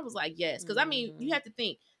freedom. And I was like, yes. Because, I mean, you have to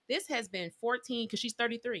think, this has been 14, because she's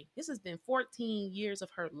 33. This has been 14 years of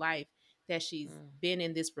her life that she's been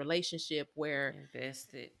in this relationship where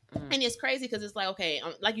invested. And it's crazy because it's like, okay,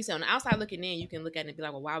 like you said, on the outside looking in, you can look at it and be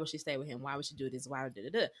like, well, why would she stay with him? Why would she do this? Why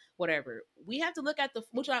whatever. We have to look at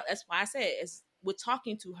that's why I said, with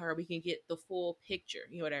talking to her, we can get the full picture,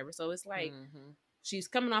 you know, whatever. So it's like, she's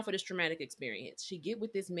coming off of this traumatic experience. She get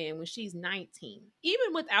with this man when she's 19,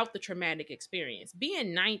 even without the traumatic experience.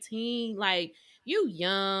 Being 19, like, you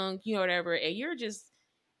young, you know, whatever, and you're just,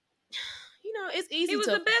 you know, it's easy. It was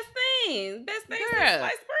the best thing since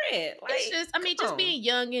sliced bread. Like, it's just, I mean, just being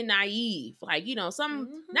young and naive. Like, you know,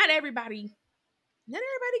 not everybody got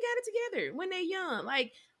it together when they're young.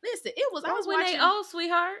 Like, listen, I was watching. They old,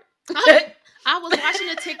 sweetheart. I was watching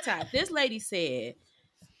a TikTok. This lady said,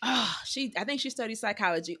 I think she studied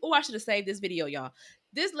psychology. Oh, I should have saved this video, y'all.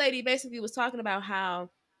 This lady basically was talking about how,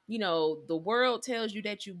 you know, the world tells you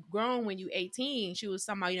that you've grown when you're 18. She was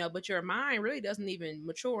talking about, you know, but your mind really doesn't even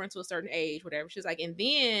mature until a certain age, whatever. She's like, and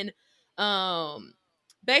then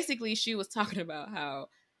basically she was talking about how,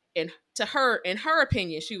 in her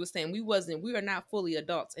opinion, she was saying we are not fully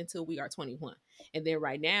adults until we are 21. And then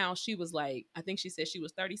right now she was like, I think she said she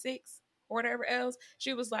was 36 or whatever else.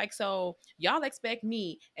 She was like, so y'all expect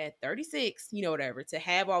me at 36, you know, whatever, to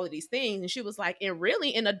have all of these things. And she was like, and really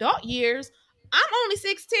in adult years, I'm only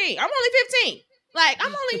 16. I'm only 15. Like,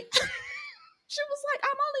 I'm only, she was like,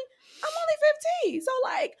 I'm only 15. So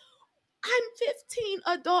like, I'm 15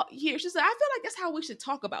 adult years. She said, I feel like that's how we should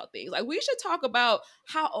talk about things. Like, we should talk about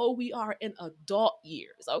how old we are in adult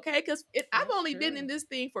years, okay? Because I've only been in this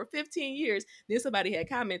thing for 15 years. Then somebody had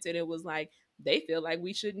commented, it was like, they feel like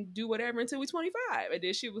we shouldn't do whatever until we're 25. And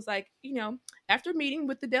then she was like, after meeting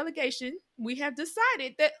with the delegation, we have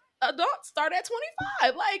decided that adults start at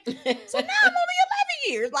 25. Like, so now I'm only 11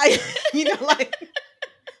 years. Like, like,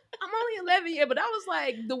 I'm only 11 years, but I was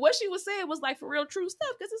like, what she was saying was like for real true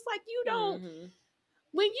stuff. Because it's like, you don't,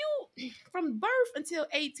 when you, from birth until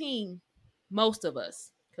 18, most of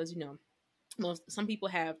us, because, some people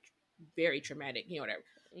have very traumatic, whatever.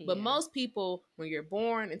 Yeah. But most people, when you're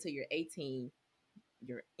born until you're 18,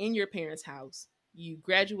 you're in your parents' house, you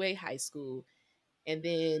graduate high school, and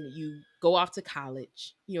then you go off to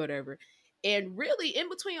college, whatever. And really, in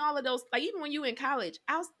between all of those, like even when you in college,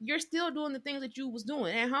 you're still doing the things that you was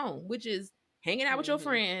doing at home, which is hanging out with your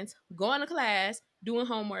friends, going to class, doing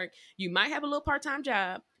homework. You might have a little part-time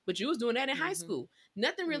job, but you was doing that in high school.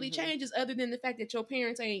 Nothing really changes other than the fact that your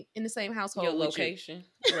parents ain't in the same household. Your location.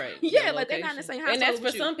 Right. Yeah, like they're not in the same household. And that's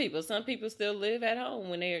for some people. Some people still live at home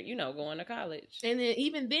when they're, going to college. And then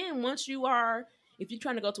even then, once you are, if you're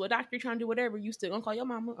trying to go to a doctor, you're trying to do whatever, you still gonna call your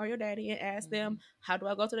mama or your daddy and ask them, how do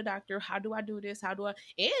I go to the doctor? How do I do this? How do I?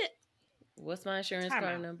 And what's my insurance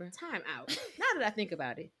card number? Time out. Now that I think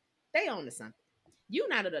about it, they own to something. You're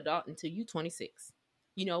not an adult until you're 26.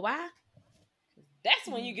 You know why? That's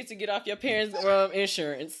when you get to get off your parents'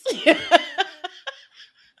 insurance.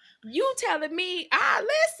 You telling me,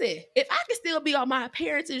 listen, if I can still be on my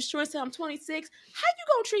parents' insurance till I'm 26, how you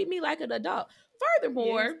gonna treat me like an adult?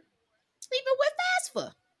 Furthermore, even with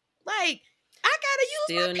FAFSA, like, I gotta use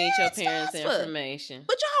still my need parents' your parents' FAFSA. information.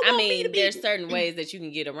 But y'all want me to be... there's certain ways that you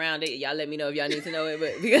can get around it. Y'all let me know if y'all need to know it,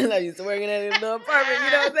 but because I used to work in that little apartment,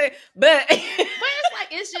 you know what I'm saying? But it's like,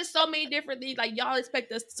 it's just so many different things. Like, y'all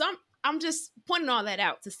expect us I'm just pointing all that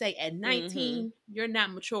out to say at 19, you're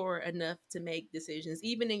not mature enough to make decisions.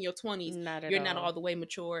 Even in your 20s, you're not all the way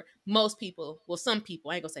mature. Most people, well, some people,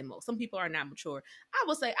 I ain't gonna say most, some people are not mature. I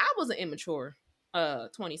would say I was an immature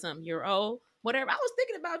 20-something year old, whatever. I was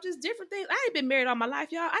thinking about just different things. I ain't been married all my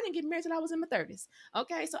life, y'all. I didn't get married till I was in my 30s.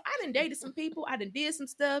 Okay, so I done dated some people. I done did some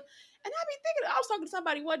stuff. And I be thinking, I was talking to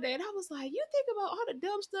somebody one day and I was like, you think about all the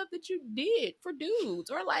dumb stuff that you did for dudes,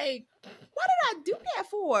 or like, what did I do that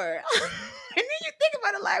for? And then you think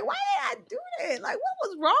about it like, why did I do that? Like, what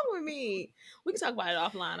was wrong with me? We can talk about it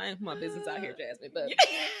offline. I ain't put my business out here, Jasmine, but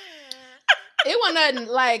it wasn't nothing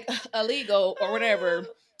like illegal or whatever,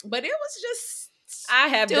 but it was just I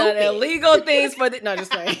have done illegal things for no,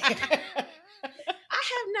 just saying. I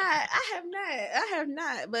have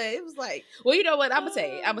not. But it was like, well, you know what? I'm gonna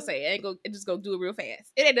say, I ain't gonna just go do it real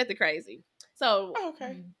fast. It ain't nothing crazy. So,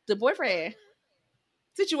 the boyfriend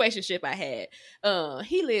situationship I had,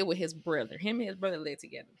 he lived with his brother. Him and his brother lived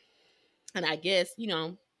together, and I guess I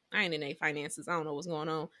ain't in their finances. I don't know what's going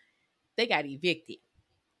on. They got evicted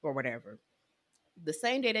or whatever. The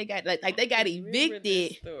same day they got they got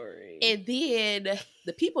evicted, and then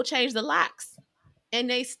the people changed the locks, and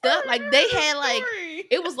they stuck they had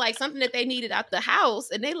it was like something that they needed out the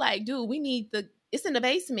house, and they like, dude, we need it's in the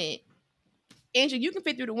basement. Andrew, you can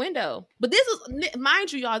fit through the window, but this is,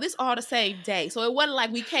 mind you, y'all, this all the same day, so it wasn't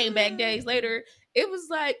like we came back days later. It was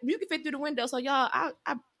like you can fit through the window. So y'all,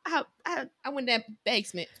 I went in that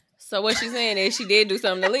basement. So what she's saying is she did do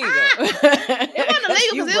something illegal. It wasn't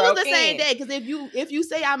illegal because it was the same day. Because if you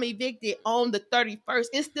say I'm evicted on the 31st,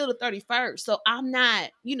 it's still the 31st. So I'm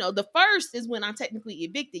not, the first is when I'm technically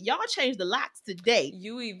evicted. Y'all changed the locks today.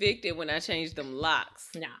 You evicted when I changed them locks.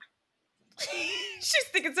 Nah. She's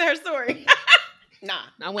sticking to her story. Nah.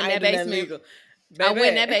 I went in that basement. I went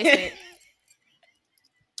in that basement.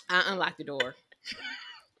 I unlocked the door.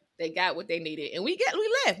 They got what they needed, and we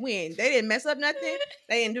left. They didn't mess up nothing.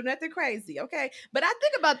 They didn't do nothing crazy, okay? But I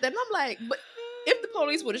think about that, and I'm like, but if the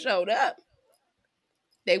police would have showed up,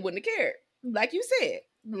 they wouldn't have cared. Like you said,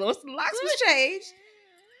 once the locks was changed,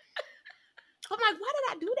 I'm like, why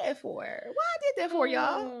did I do that for? Why I did that for,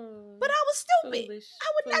 y'all? But I was stupid.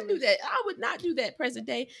 I would not do that. I would not do that present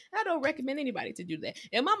day. I don't recommend anybody to do that.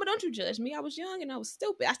 And mama, don't you judge me. I was young and I was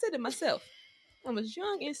stupid. I said it myself. I was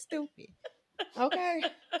young and stupid. Okay.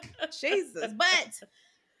 Jesus. But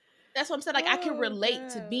that's what I'm saying. Like, I can relate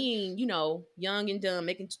to being, young and dumb,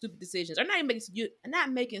 making stupid decisions. Or not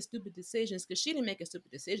making stupid decisions, because she didn't make a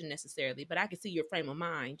stupid decision necessarily. But I can see your frame of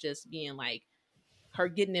mind just being like her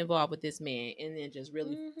getting involved with this man and then just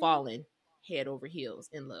really falling head over heels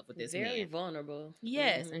in love with this man. Very vulnerable.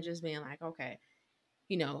 Yes. And just being like, okay,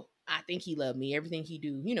 I think he loved me. Everything he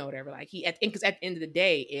do, whatever. Like, because at the end of the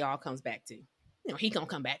day, it all comes back to, he gonna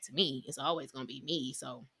come back to me. It's always gonna be me.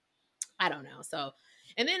 So I don't know. So,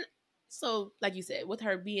 and then, so like you said, with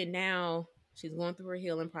her being now, she's going through her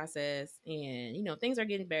healing process, and things are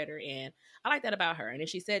getting better, and I like that about her. And then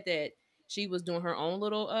she said that she was doing her own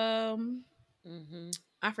little Mm-hmm.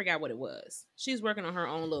 I forgot what it was. She's working on her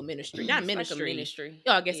own little ministry, not It's ministry. like a ministry.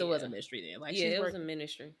 Oh, I guess it was a ministry then. Like yeah, she's it was working, a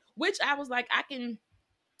ministry. which I was like, I can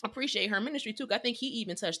appreciate her ministry too. 'Cause I think he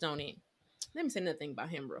even touched on it. Let me say another thing about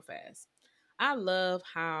him real fast. I love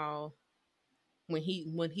how when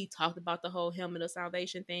he talked about the whole helmet of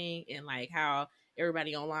salvation thing, and like how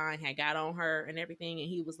everybody online had got on her and everything, and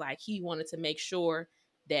he was like, he wanted to make sure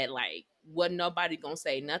that like wasn't nobody gonna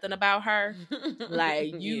say nothing about her.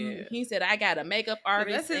 Like Yeah. he said, I got a makeup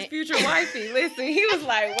artist. That's his future wifey. Listen, he was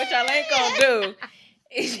like, what y'all ain't gonna do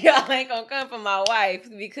is y'all ain't gonna come for my wife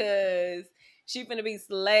because she finna be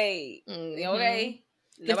slayed. Mhm. Okay?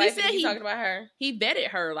 'Cause Nobody he said finna be he- talking about her. He vetted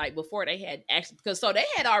her like before they had actually, because so they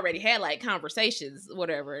had already had like conversations,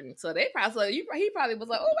 whatever, and so they probably he probably was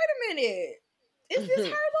like, oh wait a minute, is this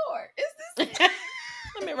her, Lord? Is this?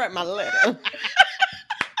 Let me write my letter.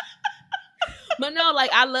 But no, like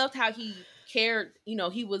I loved how he cared.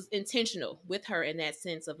 He was intentional with her in that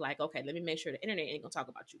sense of like, okay, let me make sure the internet ain't gonna talk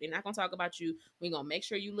about you. They're not gonna talk about you. We're gonna make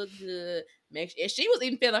sure you look good. And she was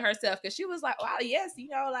even feeling herself because she was like, wow, yes,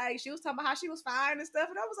 like she was talking about how she was fine and stuff.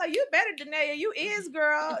 And I was like, you better, Danae. You is,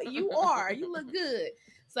 girl. You are. You look good.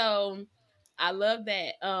 So I love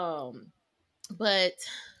that. But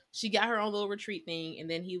she got her own little retreat thing, and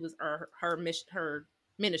then he was her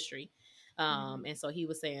ministry. And so he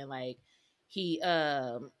was saying like he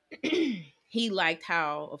he liked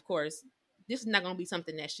how, of course, this is not going to be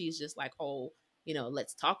something that she's just like, oh,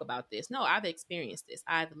 let's talk about this. No, I've experienced this.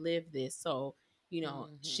 I've lived this. So,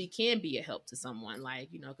 she can be a help to someone,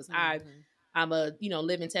 like, because I'm a,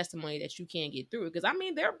 living testimony that you can get through it. Because, I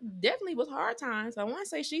mean, there definitely was hard times. I want to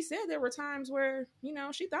say she said there were times where,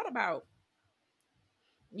 she thought about,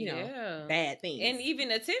 bad things. And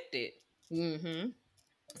even attempted. Mm-hmm.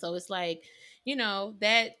 So it's like,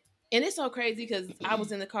 that, and it's so crazy because I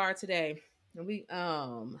was in the car today and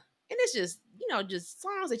and it's just, just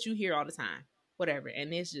songs that you hear all the time, whatever.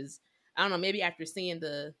 And it's just, I don't know, maybe after seeing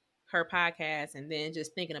her podcast and then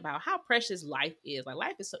just thinking about how precious life is. Like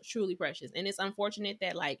life is so truly precious. And it's unfortunate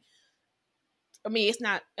that like, I mean, it's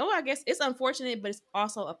not, I guess it's unfortunate, but it's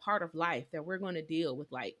also a part of life that we're going to deal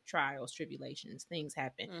with like trials, tribulations, things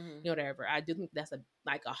happen, whatever. I do think that's a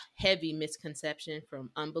heavy misconception from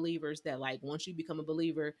unbelievers that like once you become a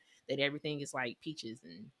believer that everything is like peaches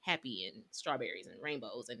and happy and strawberries and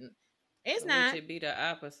rainbows, and it's not. It should be the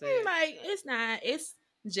opposite. Like it's not. It's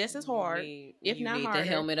just as hard, if you not need harder. The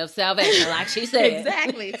helmet of salvation, like she said.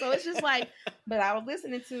 Exactly. So it's just like, but I was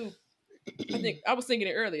listening to, I think I was singing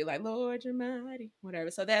it earlier, like Lord you're mighty,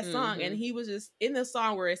 whatever. So that song, and he was just in the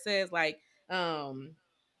song where it says like,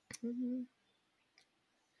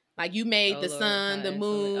 like you made the sun, the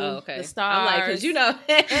moon, the stars. I'm like, because Zion.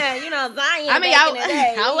 I mean,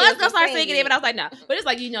 I was gonna start singing it, but I was like, no. But it's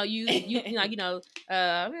like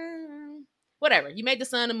whatever. You made the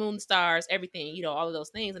sun, the moon, the stars, everything. All of those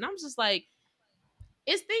things, and I'm just like,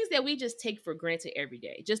 it's things that we just take for granted every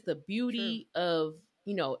day. Just the beauty of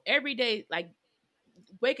every day, like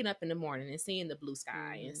waking up in the morning and seeing the blue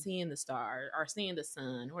sky and seeing the star or seeing the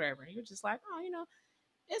sun, whatever. And you're just like, oh,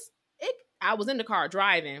 I was in the car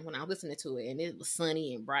driving when I was listening to it, and it was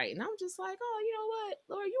sunny and bright, and I'm just like, oh, you know what,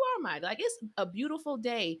 Lord, you are mighty. Like it's a beautiful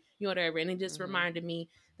day, whatever. And it just reminded me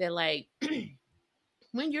that like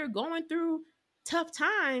when you're going through tough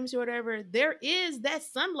times or whatever, there is that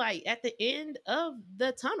sunlight at the end of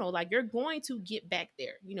the tunnel. Like you're going to get back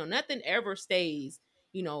there. Nothing ever stays,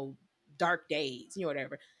 dark days,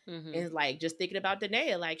 whatever. And it's like just thinking about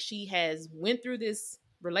Danae, like she has went through this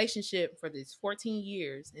relationship for this 14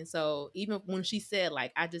 years. And so even when she said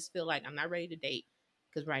like, I just feel like I'm not ready to date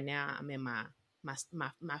because right now I'm in my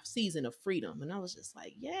season of freedom. And I was just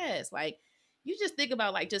like, yes, like you just think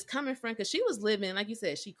about like just coming from, because she was living, like you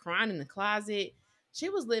said, she crying in the closet. She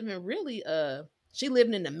was living really, she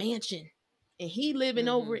living in the mansion and he living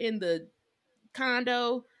over in the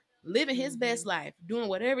condo, living his best life, doing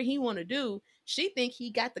whatever he want to do. She think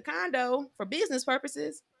he got the condo for business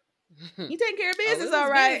purposes. He taking care of business, all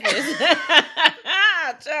right.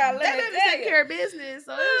 Child, let me take care of business.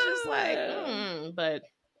 So it's just like, but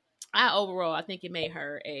I think it made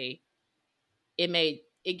her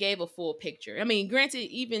it gave a full picture. I mean, granted,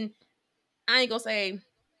 even I ain't gonna say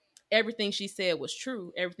everything she said was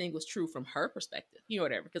true. Everything was true from her perspective,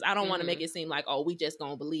 whatever. Because I don't want to make it seem like, oh, we just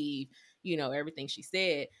gonna believe, everything she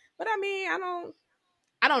said. But I mean,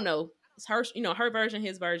 I don't know. It's her, her version,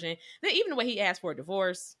 his version. Then even the way he asked for a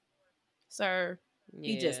divorce, sir,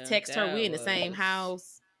 he just texted her. We in the same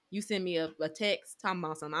house. You send me a text talking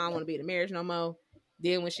about something, I don't want to be in a marriage no more.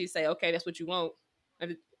 Then when she say, okay, that's what you want.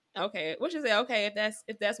 Okay, what she say? Okay,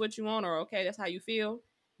 if that's what you want, or okay, that's how you feel.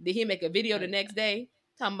 Did he make a video the next day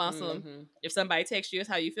talking about some? If somebody texts you, it's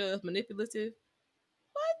how you feel. It's manipulative.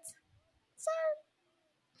 What, sir?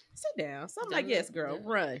 Sit down. So I'm like, yes, girl,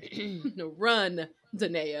 run, run,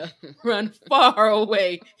 Danae, run far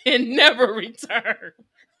away and never return.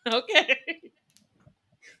 Okay.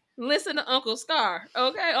 Listen to Uncle Scar.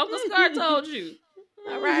 Okay, Uncle Scar told you.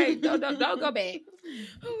 All right, don't go back.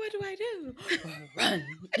 Oh, what do I do? Run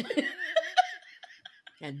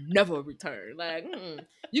and never return. Like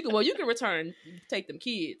you can return, take them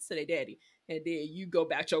kids to their daddy, and then you go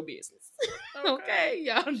about your business. Okay,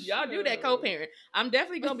 y'all do that co-parent. I'm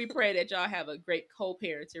definitely gonna be praying that y'all have a great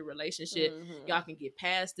co-parenting relationship. Y'all can get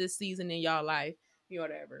past this season in y'all life,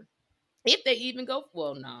 whatever. If they even go,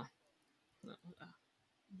 well, nah.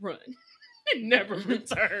 Run and never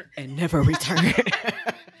return. And never return.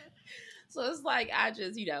 So it's like, I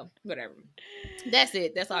just, whatever. That's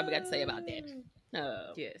it. That's all we got to say about that.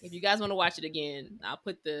 Yes. If you guys want to watch it again, I'm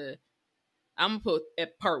gonna put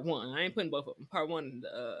at part 1. I ain't putting both of them. Part 1,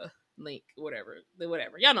 link, whatever.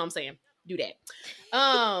 Y'all know what I'm saying. Do that.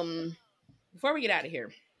 Before we get out of here,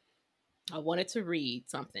 I wanted to read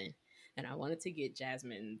something, and I wanted to get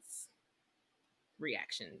Jasmine's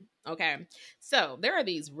reaction. Okay, so there are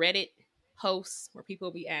these Reddit posts where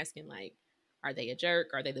people be asking, like, are they a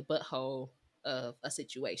jerk? Are they the butthole of a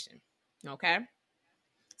situation? Okay,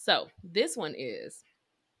 so this one is,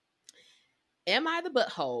 am I the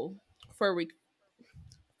butthole for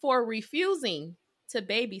refusing to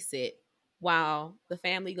babysit while the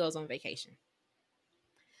family goes on vacation?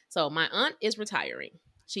 So my aunt is retiring.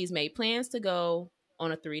 She's made plans to go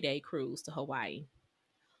on a 3-day cruise to Hawaii.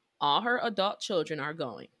 All her adult children are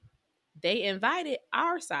going. They invited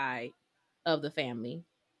our side of the family,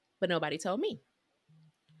 but nobody told me.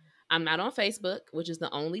 I'm not on Facebook, which is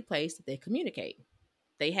the only place that they communicate.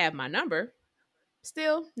 They have my number.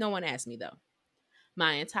 Still, no one asked me, though.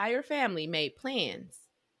 My entire family made plans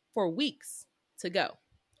for weeks to go.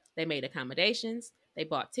 They made accommodations. They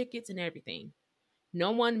bought tickets and everything.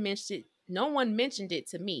 No one mentioned it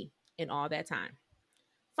to me in all that time.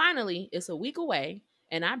 Finally, it's a week away,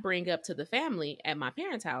 and I bring up to the family at my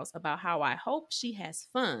parents' house about how I hope she has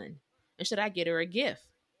fun and should I get her a gift,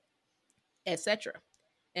 etc.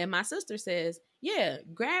 And my sister says, yeah,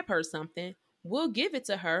 grab her something. We'll give it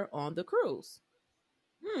to her on the cruise.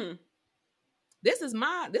 This is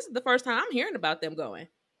the first time I'm hearing about them going.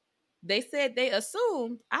 They said they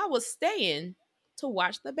assumed I was staying to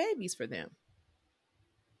watch the babies for them.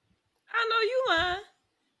 I know you lying.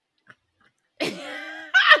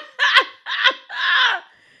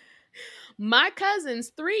 My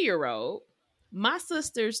cousin's 3-year-old, my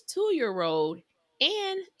sister's 2-year-old,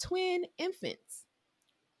 and twin infants.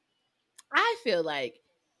 I feel like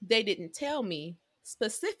they didn't tell me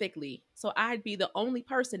specifically, so I'd be the only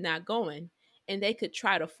person not going, and they could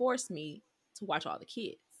try to force me to watch all the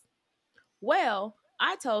kids. Well,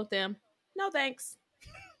 I told them, no thanks.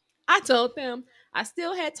 I told them I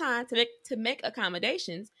still had time to make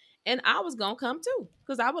accommodations, and I was going to come too,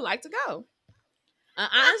 because I would like to go.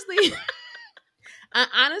 I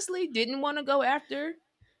honestly didn't want to go after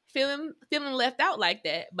feeling left out like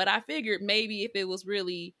that, but I figured maybe if it was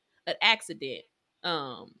really an accident,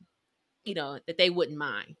 that they wouldn't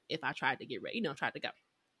mind if I tried to get ready, tried to go.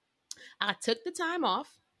 I took the time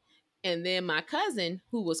off, and then my cousin,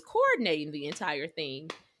 who was coordinating the entire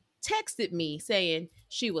thing, texted me saying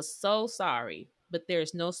she was so sorry, but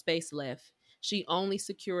there's no space left. She only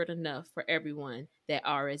secured enough for everyone that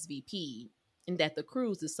RSVP'd and that the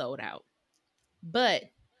cruise is sold out. But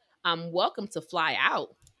I'm welcome to fly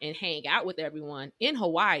out and hang out with everyone in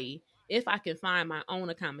Hawaii if I can find my own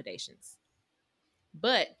accommodations.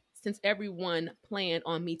 But since everyone planned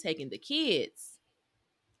on me taking the kids,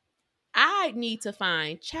 I need to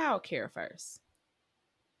find childcare first.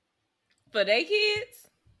 For they kids?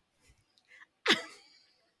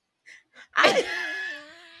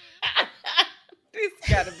 This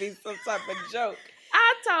gotta be some type of joke.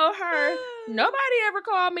 I told her, nobody ever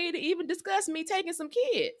called me to even discuss me taking some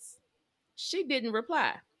kids. She didn't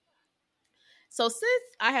reply. So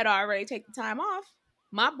since I had already taken the time off,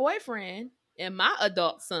 my boyfriend and my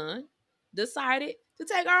adult son decided to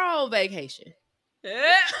take our own vacation.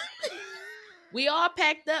 We all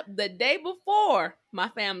packed up the day before my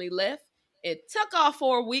family left and took off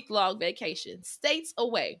for a week-long vacation, states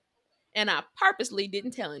away. And I purposely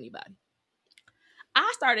didn't tell anybody.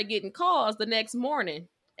 I started getting calls the next morning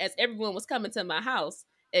as everyone was coming to my house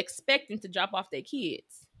expecting to drop off their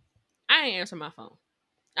kids. I didn't answer my phone.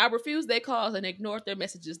 I refused their calls and ignored their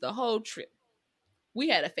messages the whole trip. We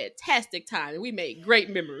had a fantastic time and we made great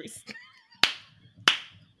memories.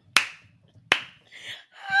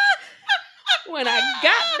 When I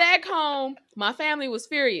got back home, my family was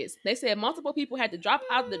furious. They said multiple people had to drop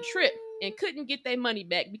out of the trip and couldn't get their money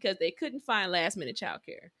back because they couldn't find last minute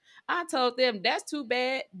childcare. I told them that's too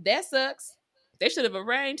bad. That sucks. They should have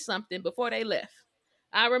arranged something before they left.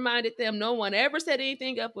 I reminded them no one ever set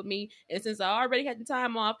anything up with me, and since I already had the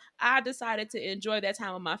time off, I decided to enjoy that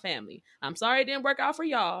time with my family. I'm sorry it didn't work out for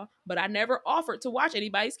y'all, but I never offered to watch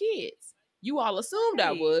anybody's kids. You all assumed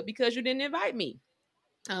I would because you didn't invite me.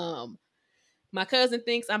 My cousin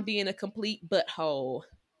thinks I'm being a complete butthole,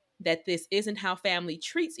 that this isn't how family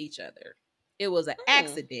treats each other. It was an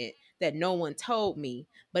accident that no one told me,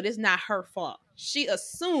 but it's not her fault. She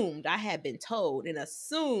assumed I had been told and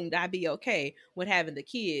assumed I'd be okay with having the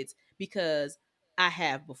kids because I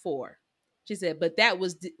have before. She said, but that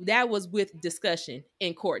was with discussion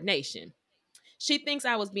and coordination. She thinks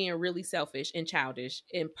I was being really selfish and childish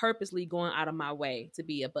and purposely going out of my way to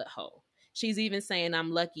be a butthole. She's even saying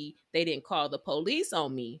I'm lucky they didn't call the police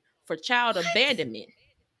on me for child abandonment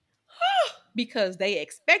because they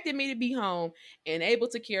expected me to be home and able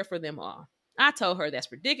to care for them all. I told her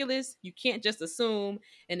that's ridiculous. You can't just assume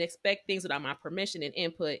and expect things without my permission and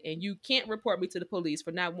input, and you can't report me to the police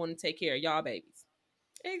for not wanting to take care of y'all babies.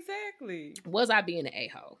 Exactly. Was I being an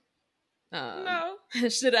a-hole? No.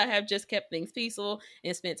 Should I have just kept things peaceful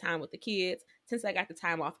and spent time with the kids? Since I got the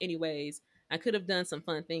time off anyways, I could have done some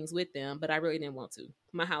fun things with them, but I really didn't want to.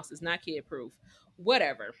 My house is not kid proof.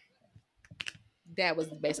 Whatever. That was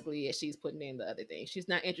basically it. She's putting in the other thing. She's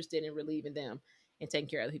not interested in relieving them and taking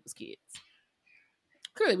care of other people's kids.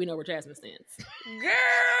 Clearly, we know where Jasmine stands. Girl!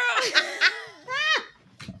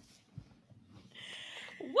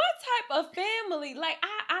 What type of family? Like,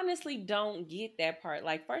 I honestly don't get that part.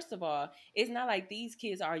 Like, first of all, it's not like these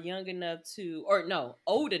kids are young enough to, or no,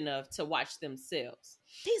 old enough to watch themselves.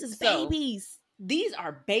 These is babies. These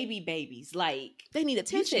are babies. Like, they need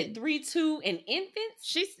attention. You said 3, 2, and infants?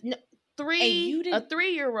 She's 3, a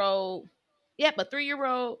 3-year-old. Yep, a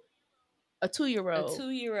 3-year-old, a 2-year-old, a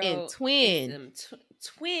 2-year-old, and twin.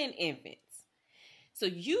 Twin infants. So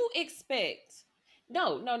you expect,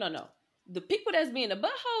 no. The people that's being the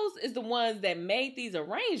buttholes is the ones that made these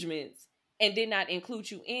arrangements and did not include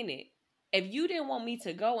you in it. If you didn't want me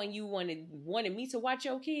to go and you wanted me to watch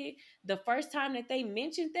your kid, the first time that they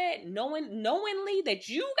mentioned that, knowingly that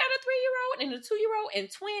you got a 3-year-old and a 2-year-old and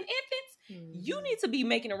twin infants, you need to be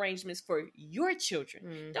making arrangements for your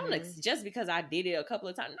children. Don't just because I did it a couple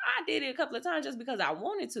of times. I did it a couple of times just because I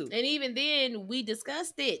wanted to. And even then, we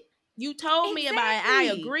discussed it. You told me about it. I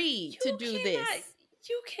agreed to do this.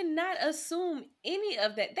 You cannot assume any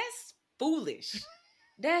of that. That's foolish.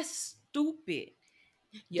 That's stupid.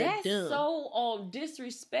 That's dumb. So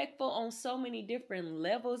disrespectful on so many different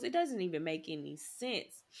levels. It doesn't even make any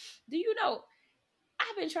sense. Do you know,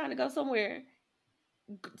 I've been trying to go somewhere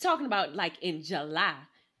talking about like in July.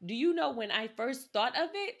 Do you know when I first thought of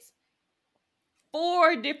it?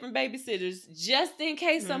 4 different babysitters just in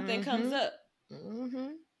case something comes up.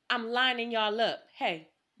 I'm lining y'all up. Hey,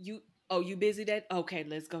 you busy that? Okay,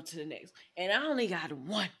 let's go to the next. And I only got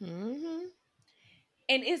 1.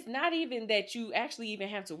 And it's not even that you actually even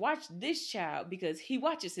have to watch this child because he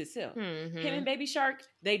watches himself. Him and Baby Shark,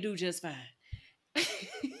 they do just fine.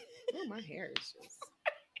 Oh, my hair is just...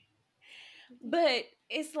 But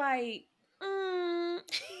it's like,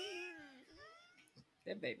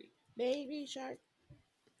 that Baby Shark.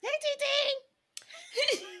 Hey, TT!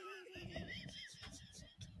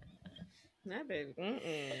 That baby.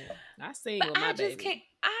 I sing with my baby.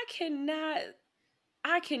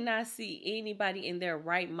 I cannot see anybody in their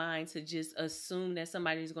right mind to just assume that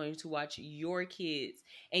somebody's going to watch your kids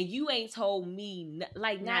and you ain't told me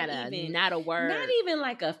like not a word, not even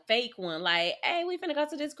like a fake one. Like, hey, we finna go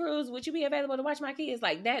to this cruise. Would you be available to watch my kids?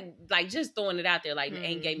 Like that, like just throwing it out there. Like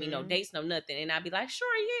ain't gave me no dates, no nothing, and I'd be like, sure,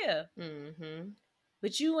 yeah.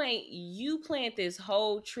 But you planned this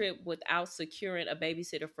whole trip without securing a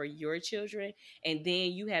babysitter for your children, and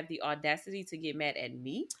then you have the audacity to get mad at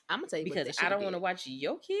me. I'm gonna tell you because I don't want to watch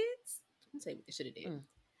your kids. I'm gonna tell you what they should have did.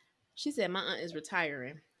 She said my aunt is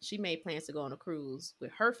retiring. She made plans to go on a cruise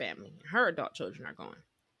with her family. Her adult children are going.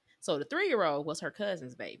 So the 3-year-old was her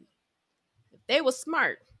cousin's baby. If they were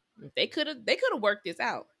smart, if they could have worked this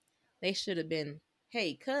out. They should have been,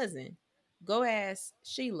 hey, cousin, go ask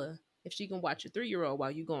Sheila if she can watch your 3-year-old while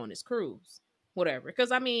you go on this cruise. Whatever.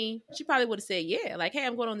 Because, I mean, she probably would have said, yeah. Like, hey,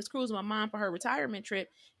 I'm going on this cruise with my mom for her retirement trip.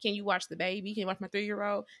 Can you watch the baby? Can you watch my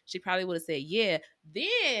 3-year-old? She probably would have said, yeah.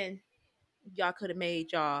 Then y'all could have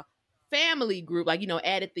made y'all family group, like,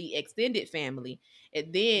 added the extended family.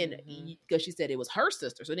 And then, Mhm. because she said it was her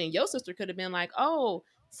sister. So then your sister could have been like, oh,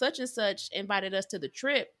 such and such invited us to the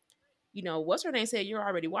trip. What's her name said you're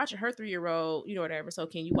already watching her 3-year-old, whatever. So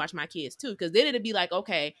can you watch my kids too? Because then it'd be like,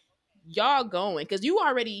 okay, y'all going. Because you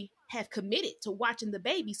already have committed to watching the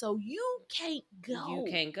baby. So you can't go.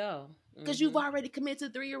 You can't go. Because you've already committed to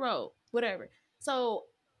the 3-year-old, whatever. So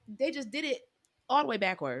they just did it all the way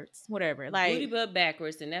backwards, whatever. Like, booty butt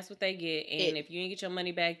backwards, and that's what they get. And if you ain't get your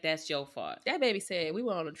money back, that's your fault. That baby said we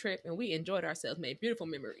went on a trip and we enjoyed ourselves, made beautiful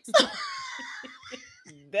memories.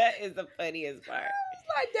 That is the funniest part.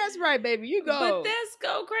 Like, that's right, baby. You go. But that's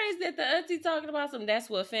so crazy that the auntie talking about some. That's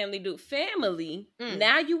what family do. Family.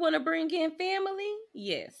 Now you want to bring in family?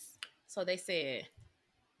 Yes. So they said,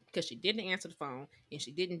 because she didn't answer the phone and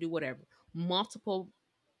she didn't do whatever, multiple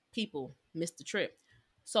people missed the trip.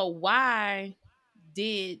 So why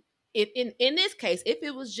did, if in this case, if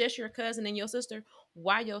it was just your cousin and your sister,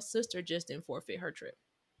 why your sister just didn't forfeit her trip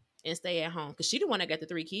and stay at home? Because she the one that got the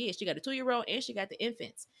 3 kids. She got a 2-year-old and she got the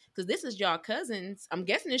infants. Because this is y'all cousins. I'm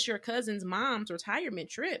guessing it's your cousin's mom's retirement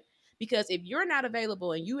trip. Because if you're not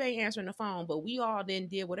available and you ain't answering the phone, but we all then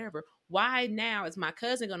did whatever, why now is my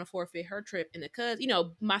cousin going to forfeit her trip? And the cousin,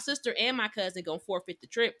 my sister and my cousin going to forfeit the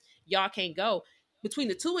trip. Y'all can't go. Between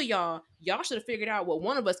the two of y'all should have figured out, well,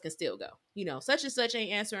 one of us can still go. Such and such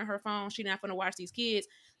ain't answering her phone. She not going to watch these kids.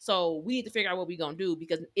 So we need to figure out what we going to do,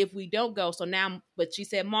 because if we don't go, so now, but she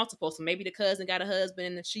said multiple. So maybe the cousin got a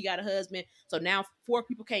husband and she got a husband. So now 4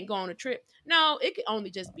 people can't go on a trip. No, it could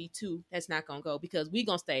only just be 2 that's not going to go, because we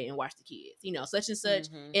going to stay and watch the kids. Such and such,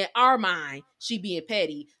 in our mind, she being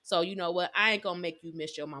petty. So you know what? I ain't going to make you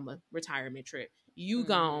miss your mama retirement trip. You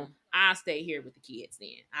gone, I'll stay here with the kids then.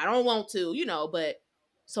 I don't want to, but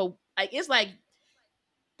so like, it's like,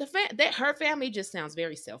 that her family just sounds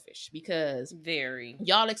very selfish, because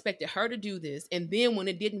y'all expected her to do this, and then when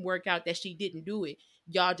it didn't work out that she didn't do it,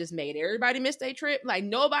 y'all just made everybody miss their trip. Like,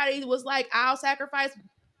 nobody was like, I'll sacrifice,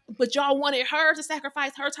 but y'all wanted her to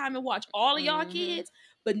sacrifice her time and watch all of y'all kids,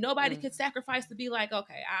 but nobody could sacrifice to be like,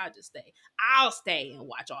 okay, I'll stay and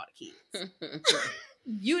watch all the kids.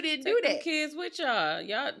 You didn't do that. Kids with y'all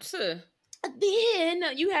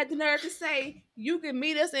Then you had the nerve to say you can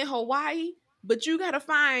meet us in Hawaii, but you gotta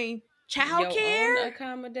find childcare.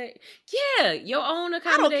 Yeah, your own accommodations.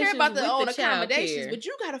 I don't care about the own accommodations, but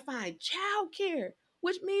you gotta find childcare,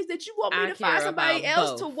 which means that you want me to find somebody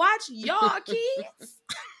else to watch y'all kids.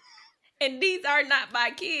 And these are not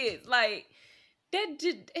my kids. Like, that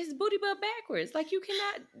is booty butt backwards. Like, you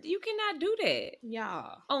cannot do that,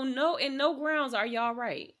 y'all. Oh no, in no grounds are y'all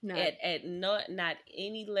right. No. At not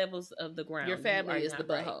any levels of the ground. Your family is the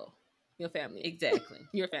butthole. Your family. Exactly.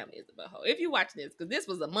 Your family is the butthole. If you watch this, because this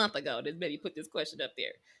was a month ago, this baby put this question up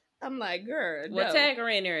there. I'm like, girl, well, no. Tag her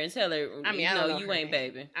in there and tell her, I mean, I don't know you ain't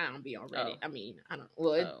name. baby. I don't be on Reddit. I mean, I don't,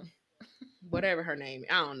 well, whatever her name,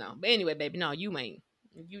 I don't know. But anyway, baby, no, you ain't.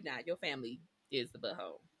 You not. Your family is the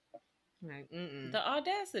butthole. Like, the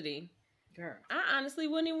audacity. Girl. I honestly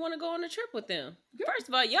wouldn't even want to go on a trip with them. First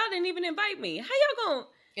of all, y'all didn't even invite me. How y'all going?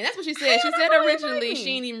 And that's what she said. She said originally she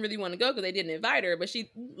didn't even really want to go because they didn't invite her, but she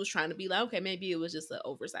was trying to be like, okay, maybe it was just an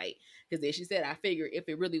oversight. Because then she said, I figured if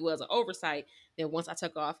it really was an oversight, then once I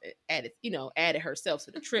took off and added herself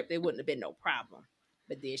to the trip, there wouldn't have been no problem.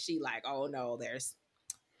 But then she like, oh no,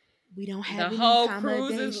 we don't have the any whole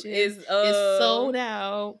accommodations. Cruise is it's sold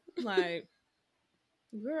out. Like,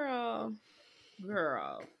 girl.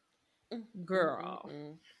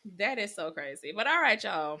 That is so crazy. But all right,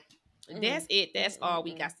 y'all. That's it. That's all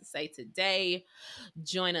we got to say today.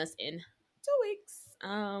 Join us in 2 weeks.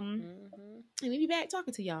 And we'll be back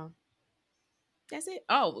talking to y'all. That's it.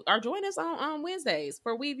 Oh, or join us on Wednesdays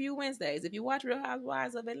for We View Wednesdays. If you watch Real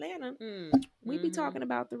Housewives of Atlanta, we be talking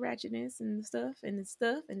about the ratchetness and the stuff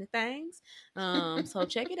and the things. So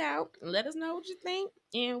check it out. Let us know what you think.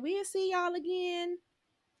 And we'll see y'all again.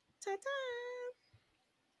 Ta-ta.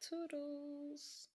 Toodles.